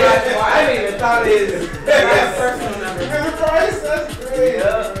didn't even thought his personal number. Remember Price? That's great. I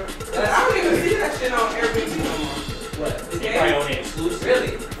don't even see that shit on Airbnb no more. What? The game? Probably only exclusive.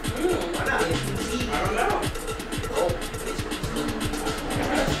 Really? Why not? I don't know.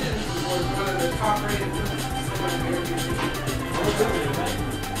 That shit was one of the top rated movies on Airbnb.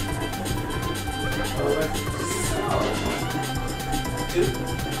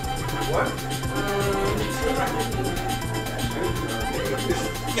 What?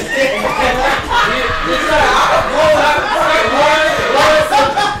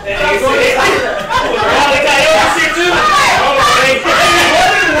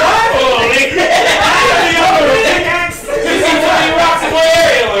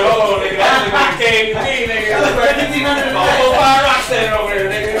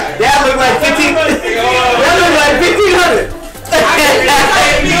 That looked like 15. That looked like 1,500.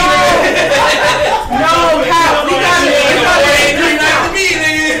 No, Cap, we got it. We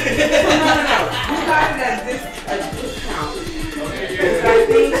got it at discount.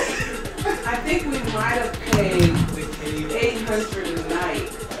 I think we might have paid $800 a night,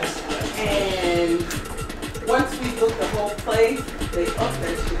 and once we booked the whole place, they upped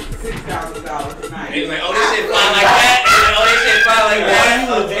that shit to $6,000 a night. They was like, oh, this shit fly like that. And then, oh, this shit fly like that.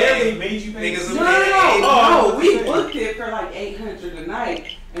 No, we booked it for like $800 a night,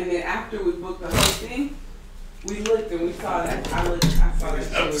 and then after we booked the whole thing, we looked and we saw that. I saw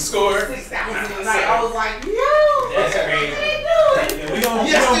that. Up the score. $6,000 a night. I was like, no. That's crazy. We gonna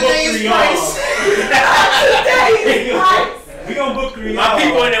book 3 y'all. We gonna book 3 y'all. My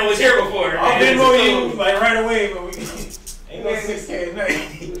people in there was here before. I'll Venmo you like right away, but we ain't no 6K a night.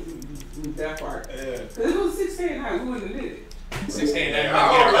 That part. Yeah. Cause it was $6K a night. We wouldn't have did it. 6K that get our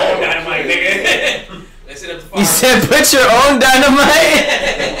own dynamite, nigga. Let's set up the fire. You said put your own dynamite.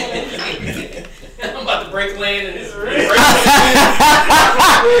 I'm about to break land in this room. When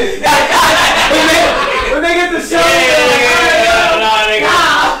they get the show, Nigga.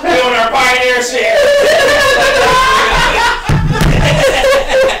 We on our pioneer shit.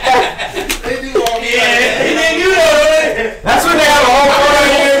 They do all Yeah, and then you know it. That's when they have a whole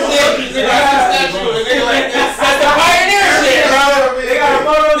pioneer shit. That's the pioneer shit, bro. they got a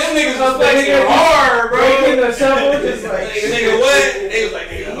photo. Them niggas was flexing hard, bro. Breaking the shovel, just like Nigga, what? They was like,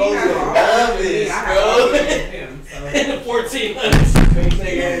 nigga, hold on. Love this, bro. 1400s.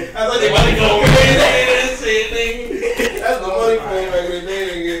 I thought they about to go over there. That's the money plan back in the day,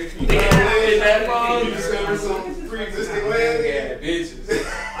 nigga. You know what I mean? You discover some pre-existing land. Yeah, bitches.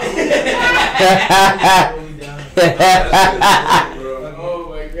 Oh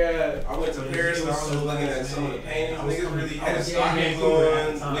my god. I went to Paris and I was looking at some of the paintings. Niggas really had stockings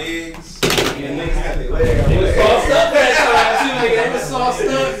on, wigs, and niggas had their leg. They was sauced up that time too, nigga. They was sauced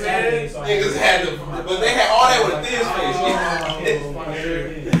up, man. Niggas had the, but they had all that with a thin face.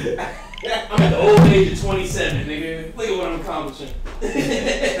 I'm at the old age of 27, nigga. Look at what I'm accomplishing.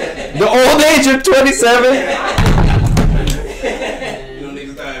 The old age of 27. You know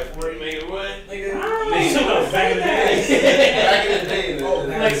niggas died at 40, nigga, what? Nigga, Back in the day. back in the day,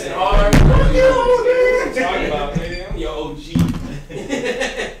 nigga. Flexing hard. Talking about, nigga. I'm your OG.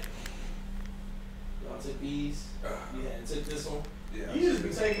 Y'all took these. Yeah, took this one. Yeah. You just be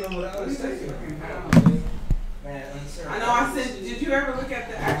taking them without us taking them. I know. I said, did you ever look at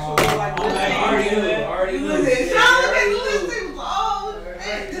the actual like already you knew. look at it. Y'all look at the listings. Oh,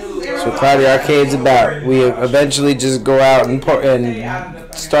 man, this is That's what Cloudy Arcade's about. We eventually just go out and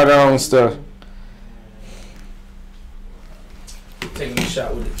start our own stuff. Taking a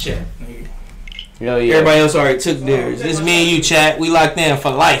shot with the chat, nigga. Yo, yeah. Everybody else already took theirs. This me and you, chat. We locked in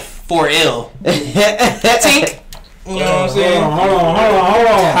for life. 4L. Tink. You know what I'm saying? Hold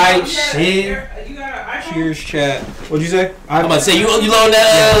on. Type shit. Cheers, chat. What'd you say? I'm about to say, you load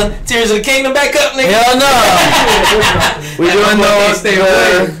that Tears of the Kingdom back up, nigga? Hell no. We doing those.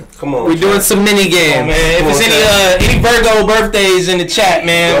 Come on. We doing some mini games. Man, if it's any Virgo birthdays in the chat,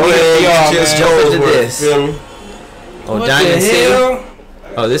 man, we y'all, just man. jump into this. Oh, What Diamond the City. hell?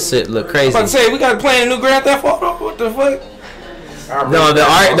 Oh, this shit look I'm crazy. about to say, we got to play a new Grand Theft Auto. What the fuck? No, the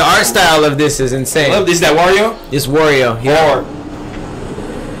art style of this is insane. Love this. That Wario? It's Wario. Yeah.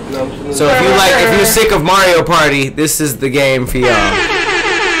 So if you're sick of Mario Party, this is the game for y'all.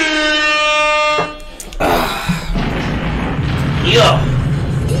 Yeah.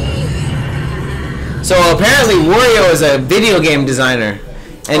 So apparently Wario is a video game designer,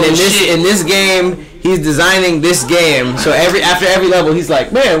 and in this game he's designing this game. So after every level he's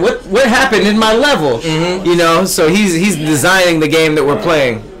like, man, what happened in my level? Mm-hmm. You know, so he's designing the game that we're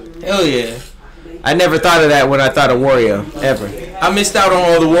playing. Hell yeah. I never thought of that when I thought of Wario ever. I missed out on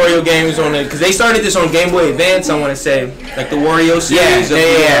all the Wario games on it because they started this on Game Boy Advance. I want to say like the Wario series.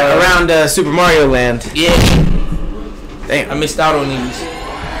 Yeah, around Super Mario Land. Yeah. Damn, I missed out on these.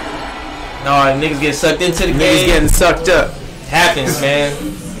 No, niggas get sucked into the game. Niggas getting sucked up. Happens, man.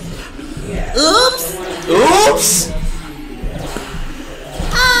 Oops. Oops.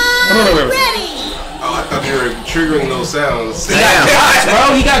 I'm ready. Oh, I thought you were triggering those sounds. He got drops,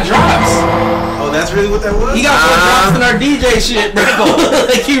 bro. He got drops. Oh, that's really what that was? He got more drops than our DJ shit, bro.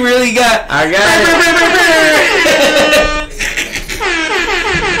 Like he really got. I got it.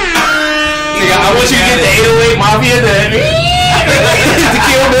 I want you to get the 808 Mafia, the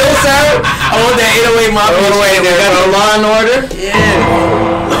Kill Bill sound. I want that 808 Mafia. Oh wait, they got the Law and Order. Yeah.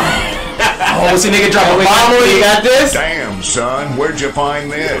 Oh, what's a nigga drop a bomb on you? You got this? Damn, son, where'd you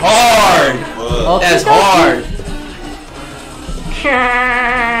find this? Hard. That's hard.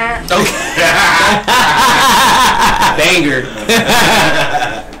 Okay. Banger.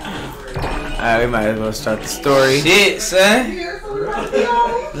 Alright, we might as well start the story. Shit, son.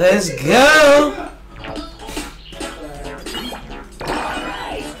 Let's go.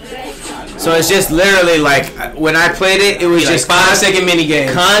 So it's just literally like when I played it, it was just like 5-second mini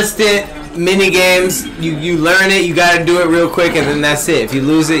games. Constant mini games. You learn it, you gotta do it real quick, and then that's it. If you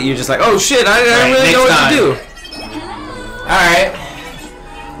lose it, you're just like, oh shit, I don't really know what to do. Alright.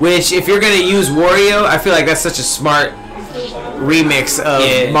 Which, if you're gonna use Wario, I feel like that's such a smart remix of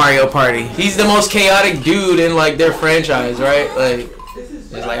Mario Party. He's the most chaotic dude in like their franchise, right? Like,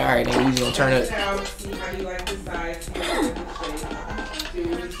 it's like, alright, then he's gonna turn it.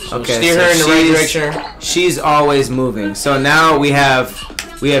 Okay, steer her in the right direction. She's always moving. So now we have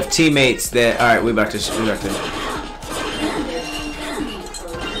teammates that. All right, we back to.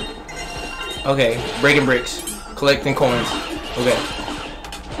 Okay, breaking bricks, collecting coins. Okay.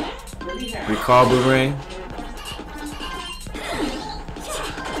 Recall boomerang.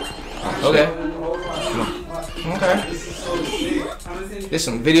 Okay. Okay. This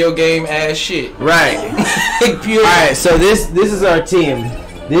some video game ass shit. Right. Pure. Alright, so this is our team.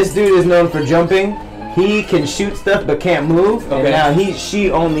 This dude is known for jumping. He can shoot stuff but can't move. Okay. And now she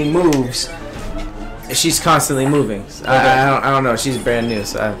only moves. She's constantly moving. Okay. I don't know. She's brand new,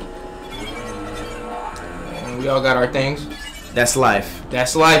 so we all got our things. That's life.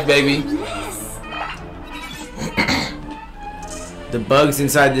 That's life, baby. The bugs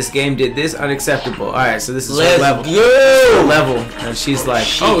inside this game did this unacceptable. All right, so this is Let's her level. go. Level, and she's like,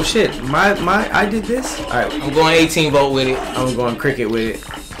 "Oh shit, I did this." All right, I'm going 18 volt with it. I'm going cricket with it.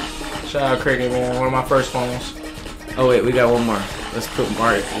 Shout out cricket, man. One of my first phones. Oh wait, we got one more. Let's put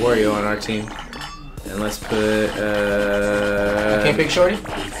Wario on our team, and let's put. I can't pick Shorty.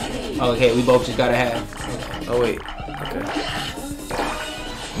 Oh, okay, we both just gotta have. Okay. Oh wait. Okay.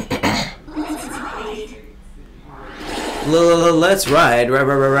 Let's ride.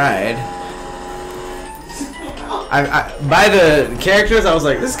 By the characters, I was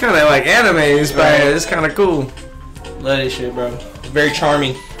like, this is kind of like anime inspired. This is kind of cool. Love this shit, bro. It's very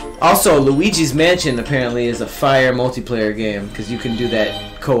charming. Also, Luigi's Mansion apparently is a fire multiplayer game because you can do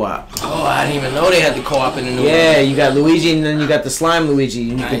that co-op. Oh, I didn't even know they had the co-op in the new one. Yeah, you got Luigi and then you got the slime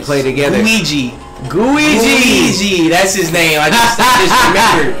Luigi. And you can play together. Gooigi. That's his name. I just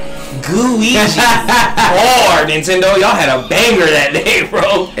remembered. Gooigi. Hard, Nintendo. Y'all had a banger that day,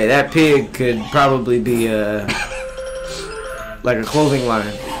 bro. Hey, that pig could probably be like a clothing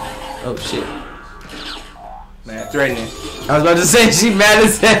line. Oh shit. Man, threatening. I was about to say she mad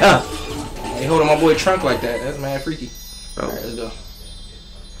as hell. They holding my boy trunk like that. That's mad freaky. Oh. Alright, let's go. You know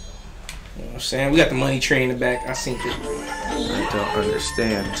what I'm saying? We got the money tree in the back. I seen it. I don't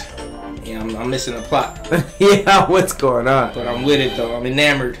understand. Yeah, I'm missing a plot. Yeah, what's going on? But I'm with it though. I'm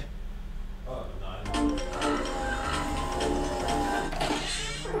enamored.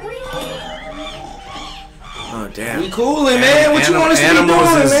 Oh damn. We coolin', man. What you want us to be doing,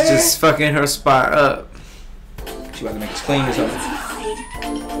 Animals is man? just fucking her spot up. She about to make us clean this up.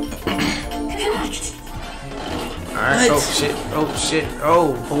 Alright. What? Oh shit. Oh shit.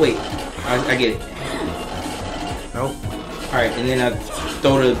 Oh. Oh wait. I get it. Nope. Alright, and then I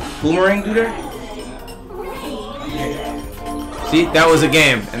throw the boomerang through there? See, that was a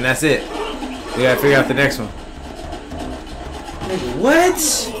game, and that's it. We gotta figure out the next one. What?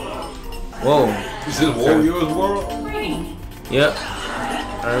 Whoa. Is it Wario's world? Yep.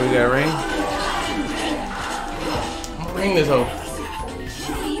 Alright, we got a ring. I'm gonna ring this hoe.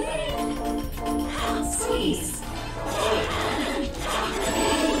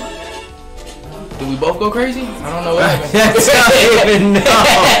 Did we both go crazy? I don't know what happened. I don't even know.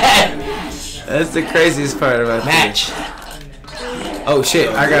 That's the craziest part about Match. this. Oh shit,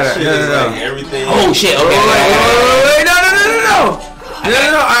 I gotta. Shit No. like everything. Oh shit, okay. Wait, no. Oh,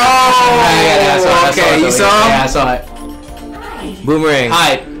 okay. You saw him? Yeah, I saw it. Boomerang.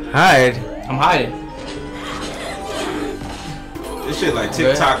 Hide. I'm hiding. This shit like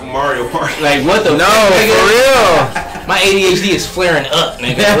TikTok Mario Party. Like what the? No, fuck, for nigga? real. My ADHD is flaring up,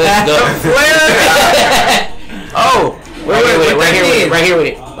 nigga. Let's go. Oh, wait, right here with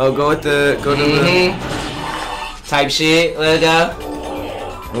it. Oh, go to the. Type shit. Let's go.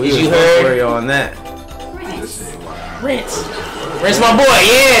 Did you heard? Where you on that? Rinse my boy.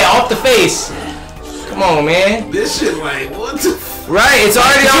 Yeah, off the face. Come on, man. This shit like what the? Right, it's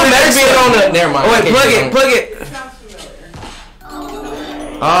already on the next one. Never mind. Oh wait, plug it.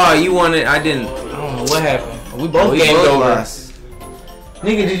 Oh, you won it. I didn't. I don't know what happened. We both gamed over. Lost.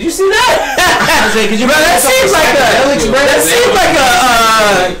 Nigga, did you see that? I said, could you that seems like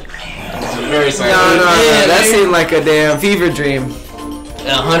that seemed like a damn fever dream.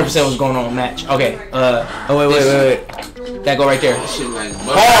 100% was going on a match. Okay. Oh wait. That go right there. Shit like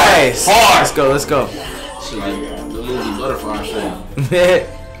hard. Let's go. Shit like the movie Butterfly shit.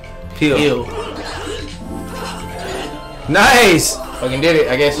 Peel. Nice. Fucking did it,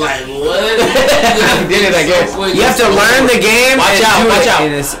 I guess. Like what? Did it, I guess. You have to learn the game. Watch out.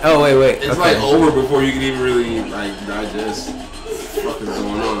 Oh wait. It's like over before you can even really like digest what the fuck is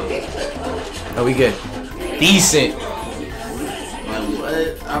going on. Oh, we good. Decent. Like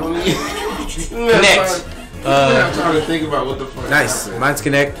what? I don't need. Next. I'm trying to think about what the fuck. Nice. Mine's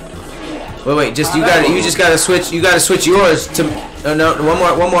connect. Wait. You just gotta switch. You gotta switch yours to. No.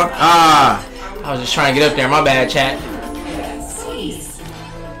 One more. Ah. I was just trying to get up there. My bad, chat.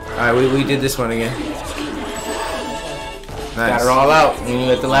 All right, we did this one again. Nice. Got it all out. And you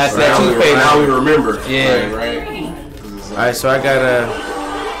at the last that toothpaste. Now we remember. Yeah. Right. All right, so I got a.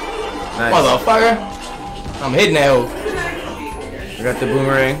 Nice. Motherfucker. I'm hitting that hole. I got the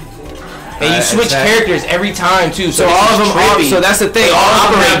boomerang. And you switch characters every time too. So all of them. So that's the thing. All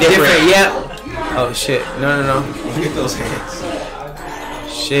of them have different. Yep. Oh shit! No. Look at those hands.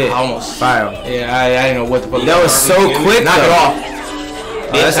 Shit. Almost. Fire. Yeah, I didn't know what the fuck. That was so quick. Knock it off.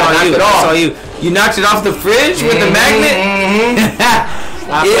 Oh, that's all you. That's all you. You knocked it off the fridge with the magnet.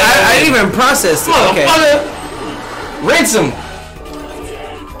 I didn't even process it. Okay. Rinse him.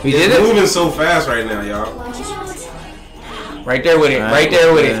 We did it. Moving so fast right now, y'all. Right there with it. Right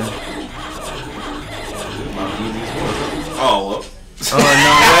there with it. Oh. Oh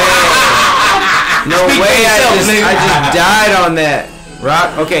no way. No way. I just died on that.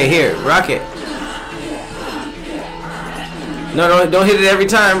 Rock. Okay, here. Rock it. No, don't hit it every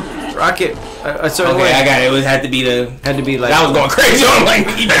time. Rock it a certain way. Okay, I got it. It had to be like. I was going crazy. I'm like,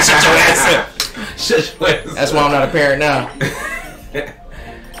 you better shut your ass up. Shut your ass up. That's why I'm not a parent now.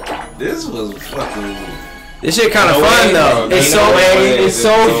 This was fucking. This shit kind of fun though. It's so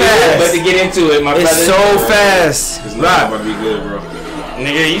fast. But to get into it, my brother. It's so fast. It's not about to be good, bro.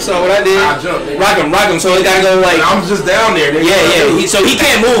 Nigga, you saw what I did. I jumped. Rock him. So he gotta go like. I'm just down there. Nigga. Yeah. So he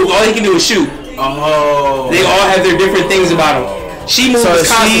can't move. All he can do is shoot. Oh. They all have their different things about them. She moves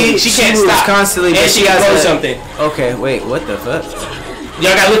constantly. She can't stop constantly, and she can throw something. Okay, wait. What the fuck?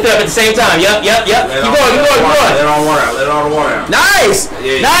 Y'all gotta lift it up at the same time. Yup. Keep going. Let all the water out. Nice.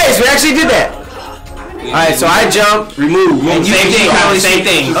 Nice. We actually did that. Alright, so I jumped, remove, and you same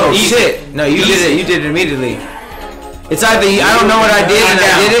thing. Oh shit! No, you did it. You did it immediately. It's either I don't know what I did and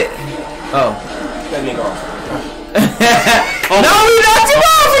I did it. Oh. Let me go. No, we knocked him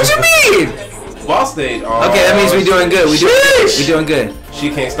off. What you mean? Boss stage. Okay, that means we're doing good. We doing good.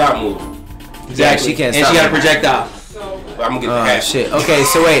 She can't stop moving. Exactly. She can't and stop. She got a projectile. I'm gonna get the hat. Shit. Okay,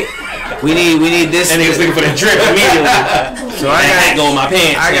 so wait. We need this. And he was looking for the drip immediately. So I gotta go in my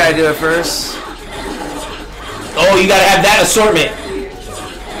pants. I gotta do it first. Oh, you gotta have that assortment.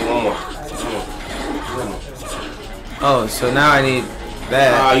 One more. Oh, so now I need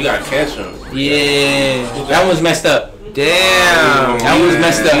that. Oh, you gotta catch him. Yeah. That one's messed up. Damn. That was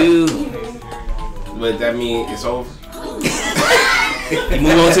messed up. But that means it's over.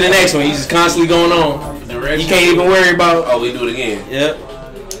 Move on to the next one. He's just constantly going on. You can't even worry about. Oh, we do it again. Yep.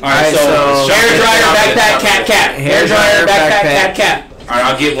 Alright, so hair dryer, backpack, cap. Hair dryer, backpack, cap. Alright,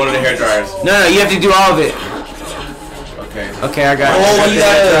 I'll get one of the hair dryers. No, you have to do all of it. Okay, I got it. Oh,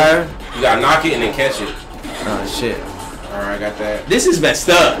 you gotta knock it and then catch it. Oh shit. Alright, I got that. This is messed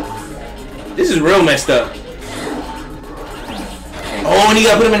up. This is real messed up. Oh, and you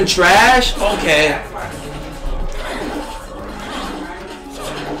gotta put them in the trash? Okay.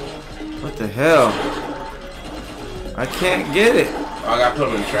 What the hell? I can't get it. Oh, I gotta put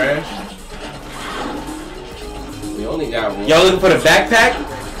them in the trash? We only got one. Y'all looking for the backpack?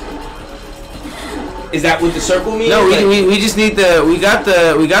 Is that what the circle means? No, we just need the we got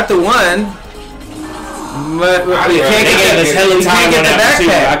the one. But we can't get this hella we time can't get on the that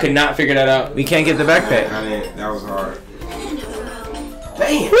receiver. I backpack. could not figure that out. We can't get the backpack. That was hard.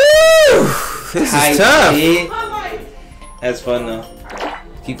 Damn. Woo! This is tough. That's fun though.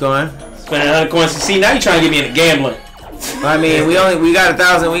 Keep going. Spending 100 coins. See, now you're trying to get me into gambling. I mean, we got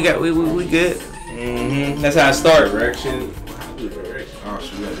 1,000. We good. That's how I start. Direction. Oh,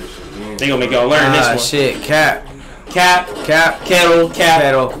 shit, we got this shit again. They gonna make y'all learn this one. Shit. Cap. Kettle, Kettle. Cap.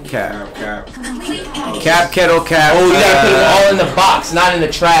 Kettle. Cap. Oh, you gotta put them all in the box, not in the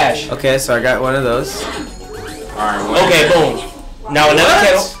trash. Okay, so I got one of those. Alright, Okay, boom. Now another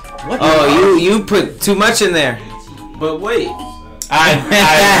kettle. What? Oh, you put too much in there. But wait. Chat,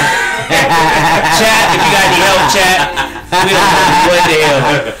 if you got any help, chat. We don't know what the hell.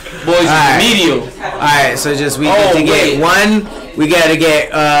 Boys, remedial. Alright, so just we get to get one. We gotta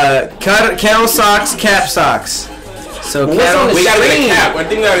get kettle socks, cap socks. So kettle. We gotta get a cap. I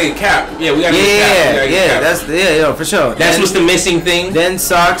think we gotta get a cap. Yeah, we gotta get a cap. That's for sure. That's what's the missing thing. Then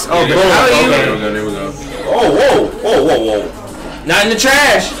socks. Oh, There we go. Whoa. Not in the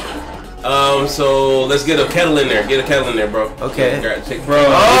trash. So let's get a kettle in there. Get a kettle in there, bro. Okay. Bro.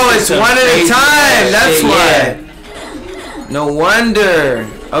 Oh, it's one at a time. That's why. No wonder.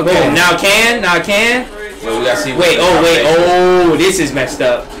 Okay. Boom. Now I can. Well, we gotta see. Wait. Oh, this is messed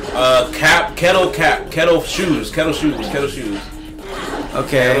up. Kettle shoes.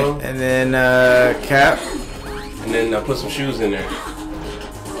 Okay. Kettle. And then cap. And then put some shoes in there.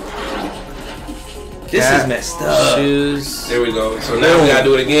 This is messed up. Shoes. There we go. So now we gotta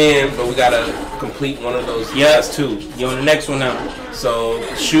do it again, but we gotta complete one of those. Yeah, that's two. You on the next one now? So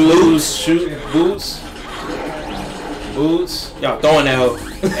boots. Y'all throwing that hoe.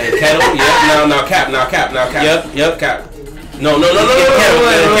 And kettle. Yep. Now cap. Yep. Cap. No.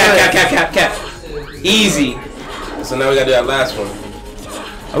 Cap. Easy. So now we gotta do that last one.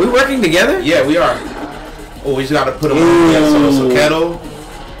 Are we working together? Yeah, we are. Oh, we just gotta put them on. Yeah, so kettle,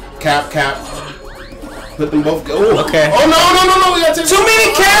 cap. Put them both. Oh, okay. Oh no! We got too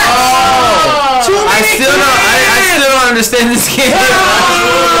many caps. Too many. I still don't understand this game.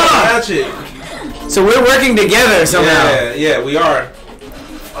 Catch it. So we're working together somehow. Yeah, we are.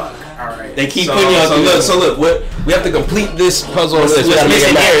 Alright. They keep putting y'all through. So look, we have to complete this puzzle. What's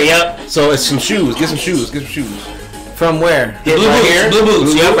missing here? Yep. So it's some shoes. Get some shoes. From where? Blue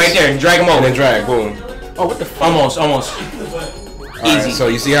boots. Yep, right there. Drag them over. And then drag. Boom. Oh, what the fuck? Almost. Easy. Right, so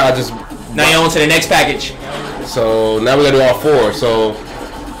you see how I just. Now you're on to the next package. So now we gotta do all four. So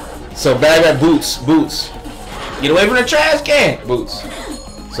bag that boots. Get away from the trash can. Boots.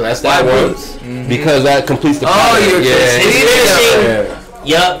 So that's that one. Mm-hmm. Because that completes the pattern. It's finishing.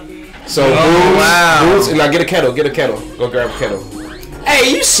 Yep. So boots, and now get a kettle. Go grab a kettle.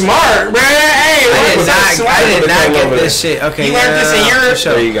 Hey, you smart, man. Hey, I did not get this shit. Okay, you learned this in Europe.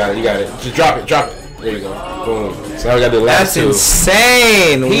 There you got it. Just drop it. There you go. Boom. So now we gotta do the last two. That's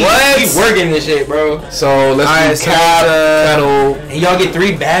insane. What? Keep working this shit, bro. So let's do kettle. And y'all get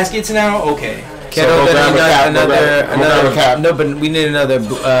 3 baskets now. Okay. Kettle. So go grab a cap. No, but we need another.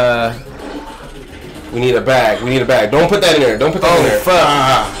 We need a bag. Don't put that in there. Oh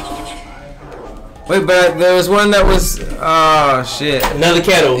fuck. Wait, but there was one that was. Oh shit. Another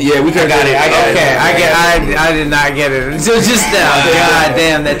kettle. Yeah, we got it. I did not get it until just now. God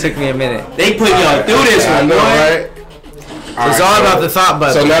damn, that took me a minute. They put y'all through this one, boy. Right? It's all about the thought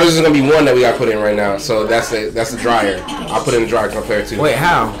button. So now this is gonna be one that we gotta put in right now. So that's the dryer. I'll put it in the dryer compared to. Wait,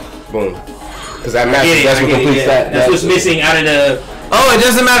 how? Boom. Because that matches. That's what completes that. That's what's missing out of the. Oh, it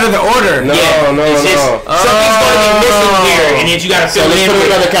doesn't matter the order. No. Something's going to be missing here, and then you got to fill it in. Put in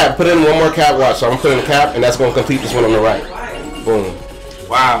another cap. Put in one more cap. Watch. So I'm gonna put in a cap, and that's gonna complete this one on the right. Boom.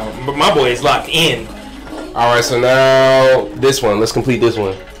 Wow, but my boy is locked in. All right. So now this one. Let's complete this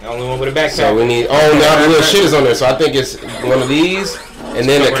one. The only one with a backpack. So we need. Oh, now the little shit is on there. So I think it's one of these, and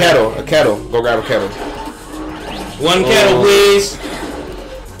then a kettle. Go grab a kettle. One kettle, please.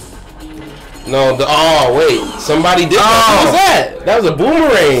 No, wait. Somebody did that. What was that? That was a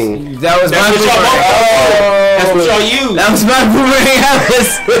boomerang. That was my boomerang. That's what y'all use. That was my boomerang.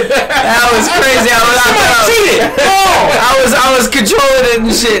 That was crazy. I was controlling it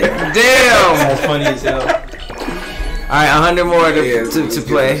and shit. Damn. That's funny as hell. Alright, 100 more to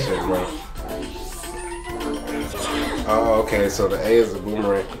play. Shit, oh, okay. So the A is a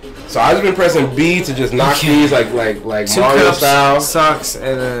boomerang. So I've just been pressing B to just knock these like 2 Mario cups, style. Socks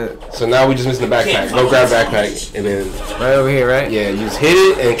and So now we just missing the backpack. Go grab backpack and then right over here, right? Yeah, you just hit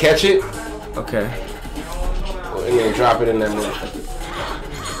it and catch it. Okay. And then drop it in that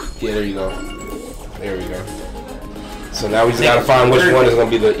motherfucker. Yeah, there you go. There we go. So now we just gotta find which one is gonna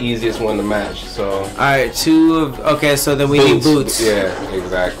be the easiest one to match. So alright, 2 of okay, so then we need boots. Yeah,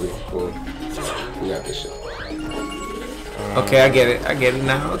 exactly. Cool. We got this shit. Okay, I get it. I get it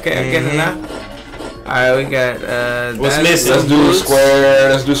now. Okay, I get it now. Alright, we got what's missing? Let's do square.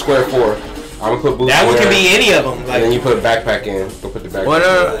 Let's do square 4. I'm gonna put boots. That one there, can be any of them. Like, and then you put a backpack in. Go put the backpack. Well,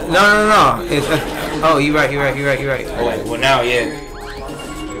 no. It's, oh, you right. oh, wait, well now, yeah.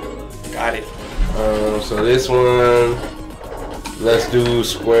 Got it. So this one, let's do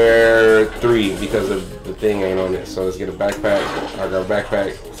square 3 because the thing ain't on it. So let's get a backpack. I got a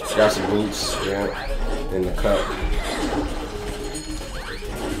backpack. Got some boots. Yeah. And the cup.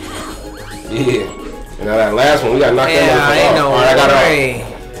 Yeah. And now that last one, we got knocked that off. Alright, I got it off.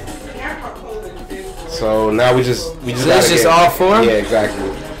 So now we just so it's just all 4? Yeah,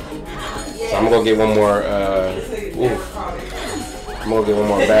 exactly. So I'm gonna get one more. I'm gonna get one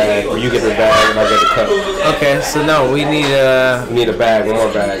more bag, or you get the bag and I get the cup. Okay, so no, we need a bag, one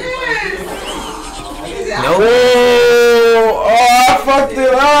more bag. No. Oh, I fucked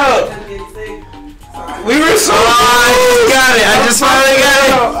it up. We were so. I just finally got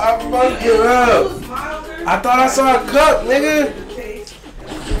it. I fucked it up. I thought I saw a cup, nigga.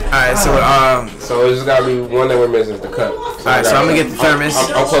 Alright, so it's just gotta be one that we're missing is the cup. Alright, so I'm gonna get the thermos.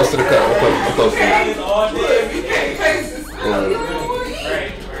 I'm close to the cup. I'm close to it.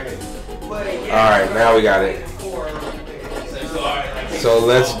 Alright, now we got it. So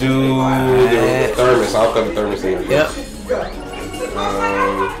let's do the thermos. I'll put the thermos in. Yep.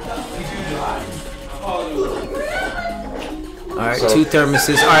 Alright, so 2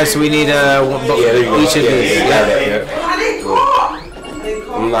 thermoses. Alright, so we need each of these. Yeah.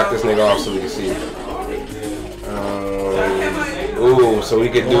 I'm gonna knock this nigga off so we can see. Ooh, so we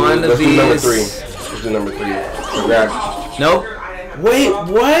could do. Let's do number 3. Let's do number 3. So grab. Nope. Wait,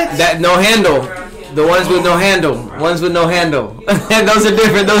 what? That no handle. The ones with no handle. Ones with no handle. Those are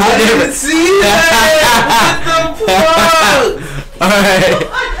different. Those are different. See that? What the fuck?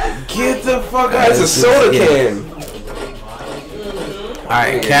 Alright. Get the fuck out. It's a soda can.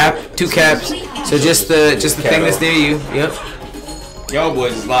 Alright, cap. 2 caps. So just the thing that's near you. Yep. Y'all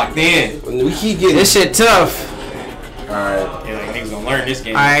boys is locked in. We keep getting this shit tough. Alright. Yeah, like niggas gonna learn this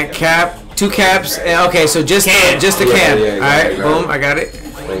game. Alright, cap. 2 caps. And okay, so just the can. Alright, boom, I got it.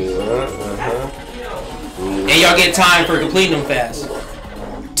 And y'all get time for completing them fast.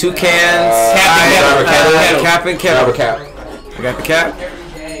 2 cans. Cap and kettle. Cap. I got the cap.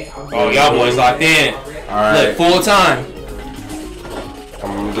 Oh, y'all boys locked in. Alright. Look, full time. I'm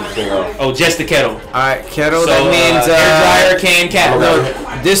gonna get this thing off. Oh, just the kettle. Alright, kettle. So, that means hair dryer, can, cap. No,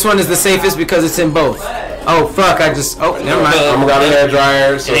 this one is the safest because it's in both. Oh fuck! Never mind. I'm gonna grab a hair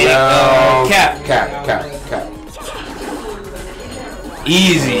dryer. So now cap.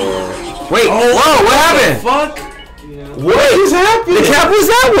 Easy. Wait. Whoa! What happened? Fuck. What just happened? The cap was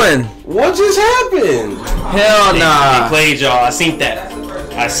that one. What just happened? Hell nah. They played y'all. I seen that.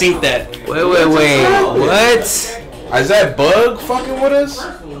 Wait. What? Is that Bug fucking with us?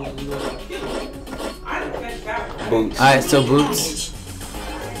 Boots. Alright, so boots.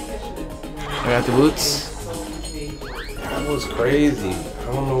 I got the boots. That was crazy. I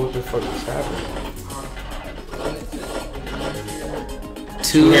don't know what the fuck is happening.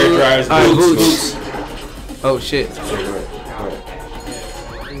 2 hair dryers, boots. Oh shit.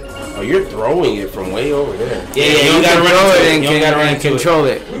 Oh, you're throwing it from way over there. Yeah, you gotta throw it and control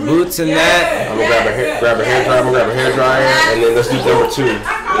it. Boots and that. I'm gonna grab a hair dryer. I'm gonna grab a hair dryer, and then let's do number 2.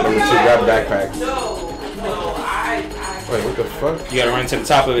 Grab a backpack. Wait, what the fuck? You gotta run to the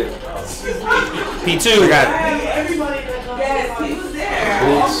top of it. P2. I got it.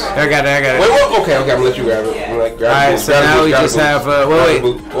 Boots. I got it. Wait, okay, I'm gonna let you grab it. Alright, so now we just have. Wait.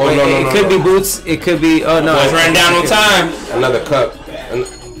 It could be boots. It could be. Oh no. Boys running down on time. Another cup.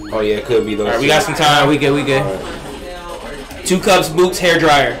 Oh yeah, it could be those. Alright, we got some time. We good. Right. 2 cups, boots, hair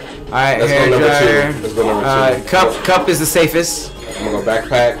dryer. Alright, hair dryer. Let's go number 2. Cup is the safest. I'm gonna go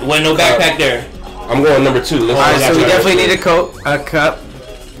backpack. Wasn't no backpack there. I'm going number 2. Alright, so we definitely need a cup. Alright.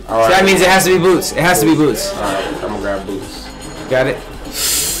 So that means it has to be boots. Alright, I'm gonna grab boots. Got it.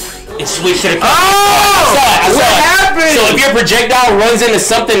 It switched to the cup. Oh! I saw What it. happened? So if your projectile runs into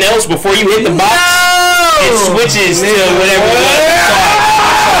something else before you hit the box, it switches to whatever.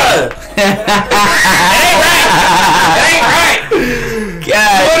 It ain't right.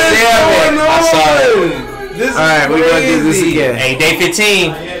 God damn it. I saw it. Alright, we're gonna do this again. Hey, day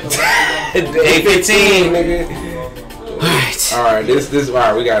 15. Day 15. Alright, this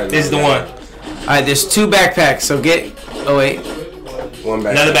alright, we got it. This is the one. Alright, there's 2 backpacks, so get. Oh, wait. One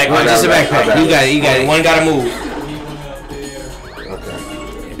backpack. Another backpack. Just a backpack. You got it. One gotta move.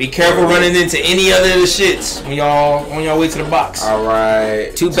 Okay. Be careful running into any other of the shits when y'all on your way to the box.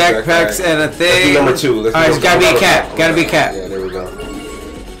 Alright. 2 backpacks and a thing. Let's do number 2. Alright, it's gotta be a cap. Gotta be a cap. Yeah, there we go.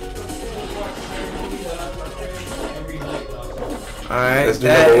 Alright. Let's do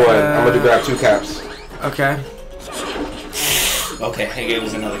number 1. I'm gonna grab 2 caps. Okay. Okay, he gave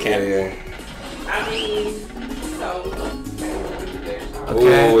us another cap. Yeah. I mean, so.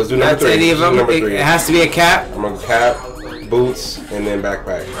 Okay. Ooh, let's do number 3. That's any of them. Number It 3. has to be a cap. I'm gonna cap, boots, and then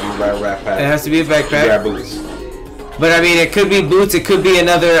backpack. I'm gonna grab backpack. It has to be a backpack. Grab boots. But I mean, it could be boots. It could be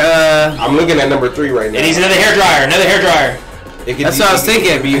another. I'm looking at number 3 right now. It needs another hair dryer. Another hair dryer. That's what I was thinking.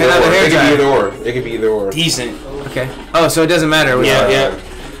 It could be either Another or. hair It could dryer. be either or. It could be either or. Decent. Okay. Oh, so it doesn't matter. Yeah.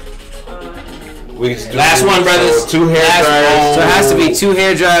 We just do Last one, brothers. So 2 hair dryers. So it has to be 2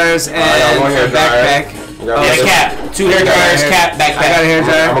 hair dryers and hair a backpack. And a cap. 2 hair dryers, cap, backpack. I got a hair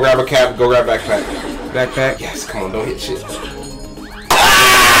dryer. I'm gonna grab a cap. Go grab backpack. Backpack. Yes. Come on. Don't hit shit.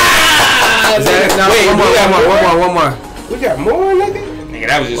 No, Wait, one more. We got more, nigga. Nigga,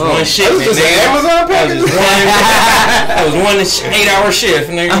 that was just one shift. That was just an Amazon package. That was one 8-hour shift,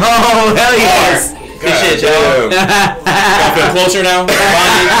 nigga. Oh, hell yes. Good shit, y'all. Y'all feel closer now?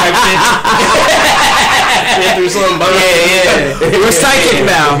 Bonding type shit. Been through something, bro. Yeah. We're psychic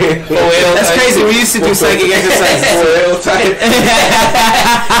now. That's crazy. We used to do psychic exercises.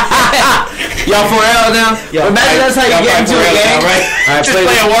 Y'all 4L now? Imagine that's how you get into a game. Alright, Just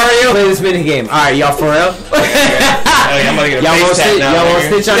play a Wario. Play this mini game. Alright, y'all 4L? I'm gonna get a Y'all won't face tap now. Y'all won't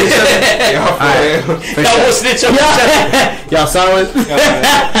snitch on each other? Y'all won't snitch on each other. Y'all saw it?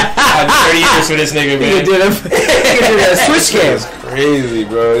 I've been 30 years for this nigga, man. You can do the Switch game. Crazy,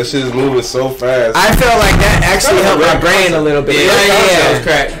 bro. This shit is moving so fast. I felt like that actually helped my brain a little bit. Yeah. That was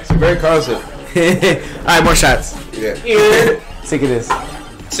crack. It's a great concept. Alright, more shots. Yeah. Sick of this.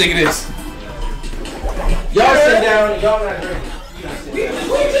 Sick of this. Y'all sit down. Y'all not drinking. We just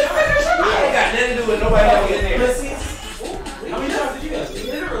finished. I got nothing to do with nobody else in there. How many shots did you guys take?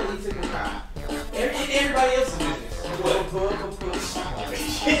 Literally took a shot. Everybody else's business.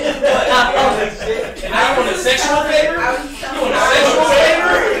 And now you want a sexual favor? You want a sexual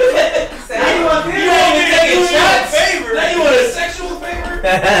favor? You ain't even taking shots. Now you want a sexual favor?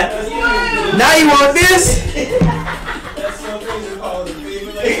 Now you want this? That's so crazy. Call it a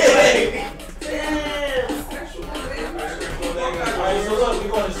favor. Alright, so look, we're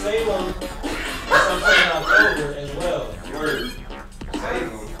going to Salem sometime in October as well. Word.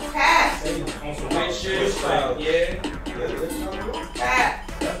 Pat. On some witch shit. Yeah. Pat.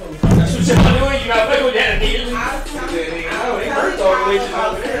 That's what y'all doing. You got to play with that immediately. I was telling you. I know, they birthed all the witches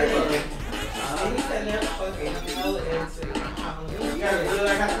over there. He said they're fucking hella into Halloween. You guys really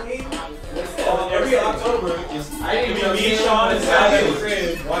like Halloween? Every October is I didn't even know me, Sean, and Sally at the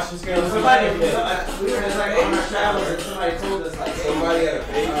crib watching Somebody, Scary. we were just like on our travels and somebody told us like, Somebody had a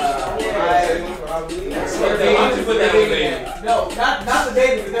baby. No, not the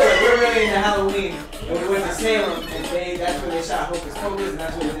baby, but we're really into Halloween. And we went to Salem and that's where they shot Hocus Pocus and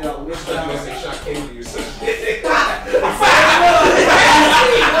that's where they did all the witch trials. They shot King to you.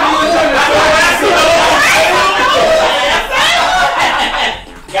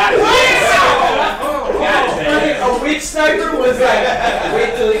 Got it. A witch sniper was like,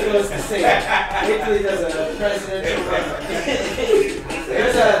 wait till he goes to Salem. Wait till he does a presidential run.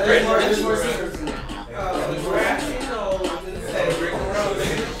 There's more secrets in there.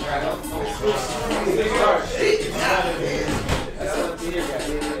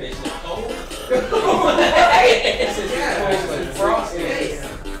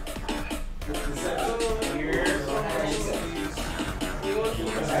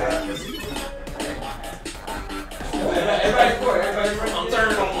 I'm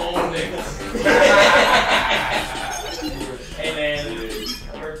turning on my own niggas. Hey man,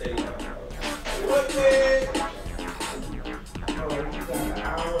 birthday. What man? Oh, you got an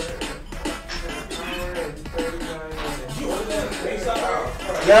hour and 39 minutes. You ordered that face up?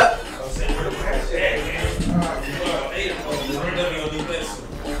 Yep.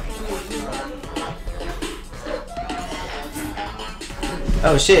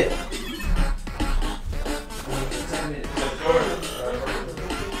 Oh shit.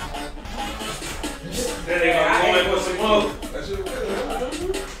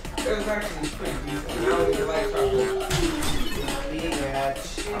 It was actually pretty decent. I don't even like chocolate.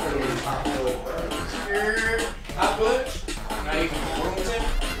 Hot fudge? Now you can room temp?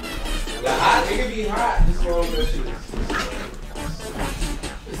 The hot, it can be hot. Just roll the shit.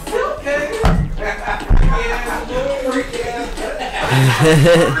 Okay.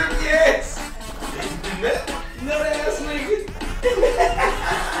 Yes. Nut ass nigga.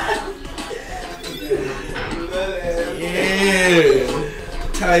 Yeah.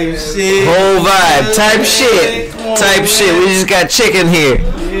 Type shit. Whole vibe. Type shit. Type shit. We just got chicken here.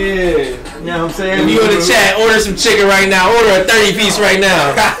 Yeah. You know what I'm saying? If you in the chat, order some chicken right now. Order a 30-piece right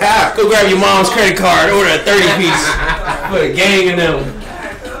now. Go grab your mom's credit card. Order a 30-piece. Put a gang in them.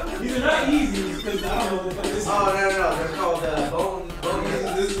 These are not easy because I don't know what the fuck this is. Oh, no. They're called bone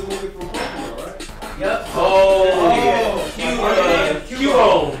heads. This is the movie from Pokemon, right? Yep.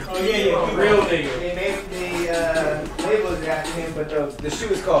 Q-Bone. Oh, yeah. Real nigga. They labeled it after him, but the shoe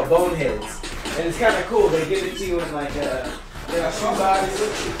is called Boneheads. And it's kind of cool. They give it to you in like a shoebox.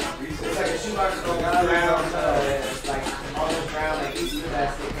 It's like a shoebox on the ground, like all the ground, like easy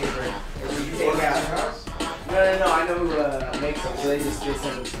plastic paper. And you take out. No. I know who makes them, so they just did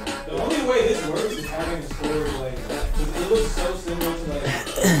something. The only way this works is having a story like that. 'Cause it looks so similar to like.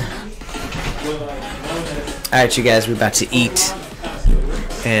 Alright, you guys, we're about to eat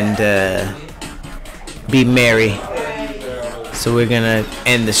and be merry. So we're gonna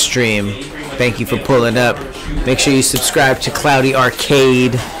end the stream. Thank you for pulling up. Make sure you subscribe to Cloudy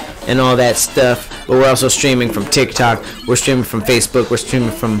Arcade and all that stuff. But we're also streaming from TikTok. We're streaming from Facebook. We're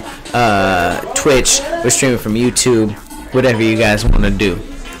streaming from Twitch. We're streaming from YouTube. Whatever you guys want to do.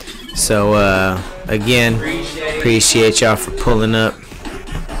 So again, appreciate y'all for pulling up.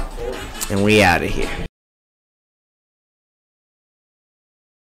 And we out of here.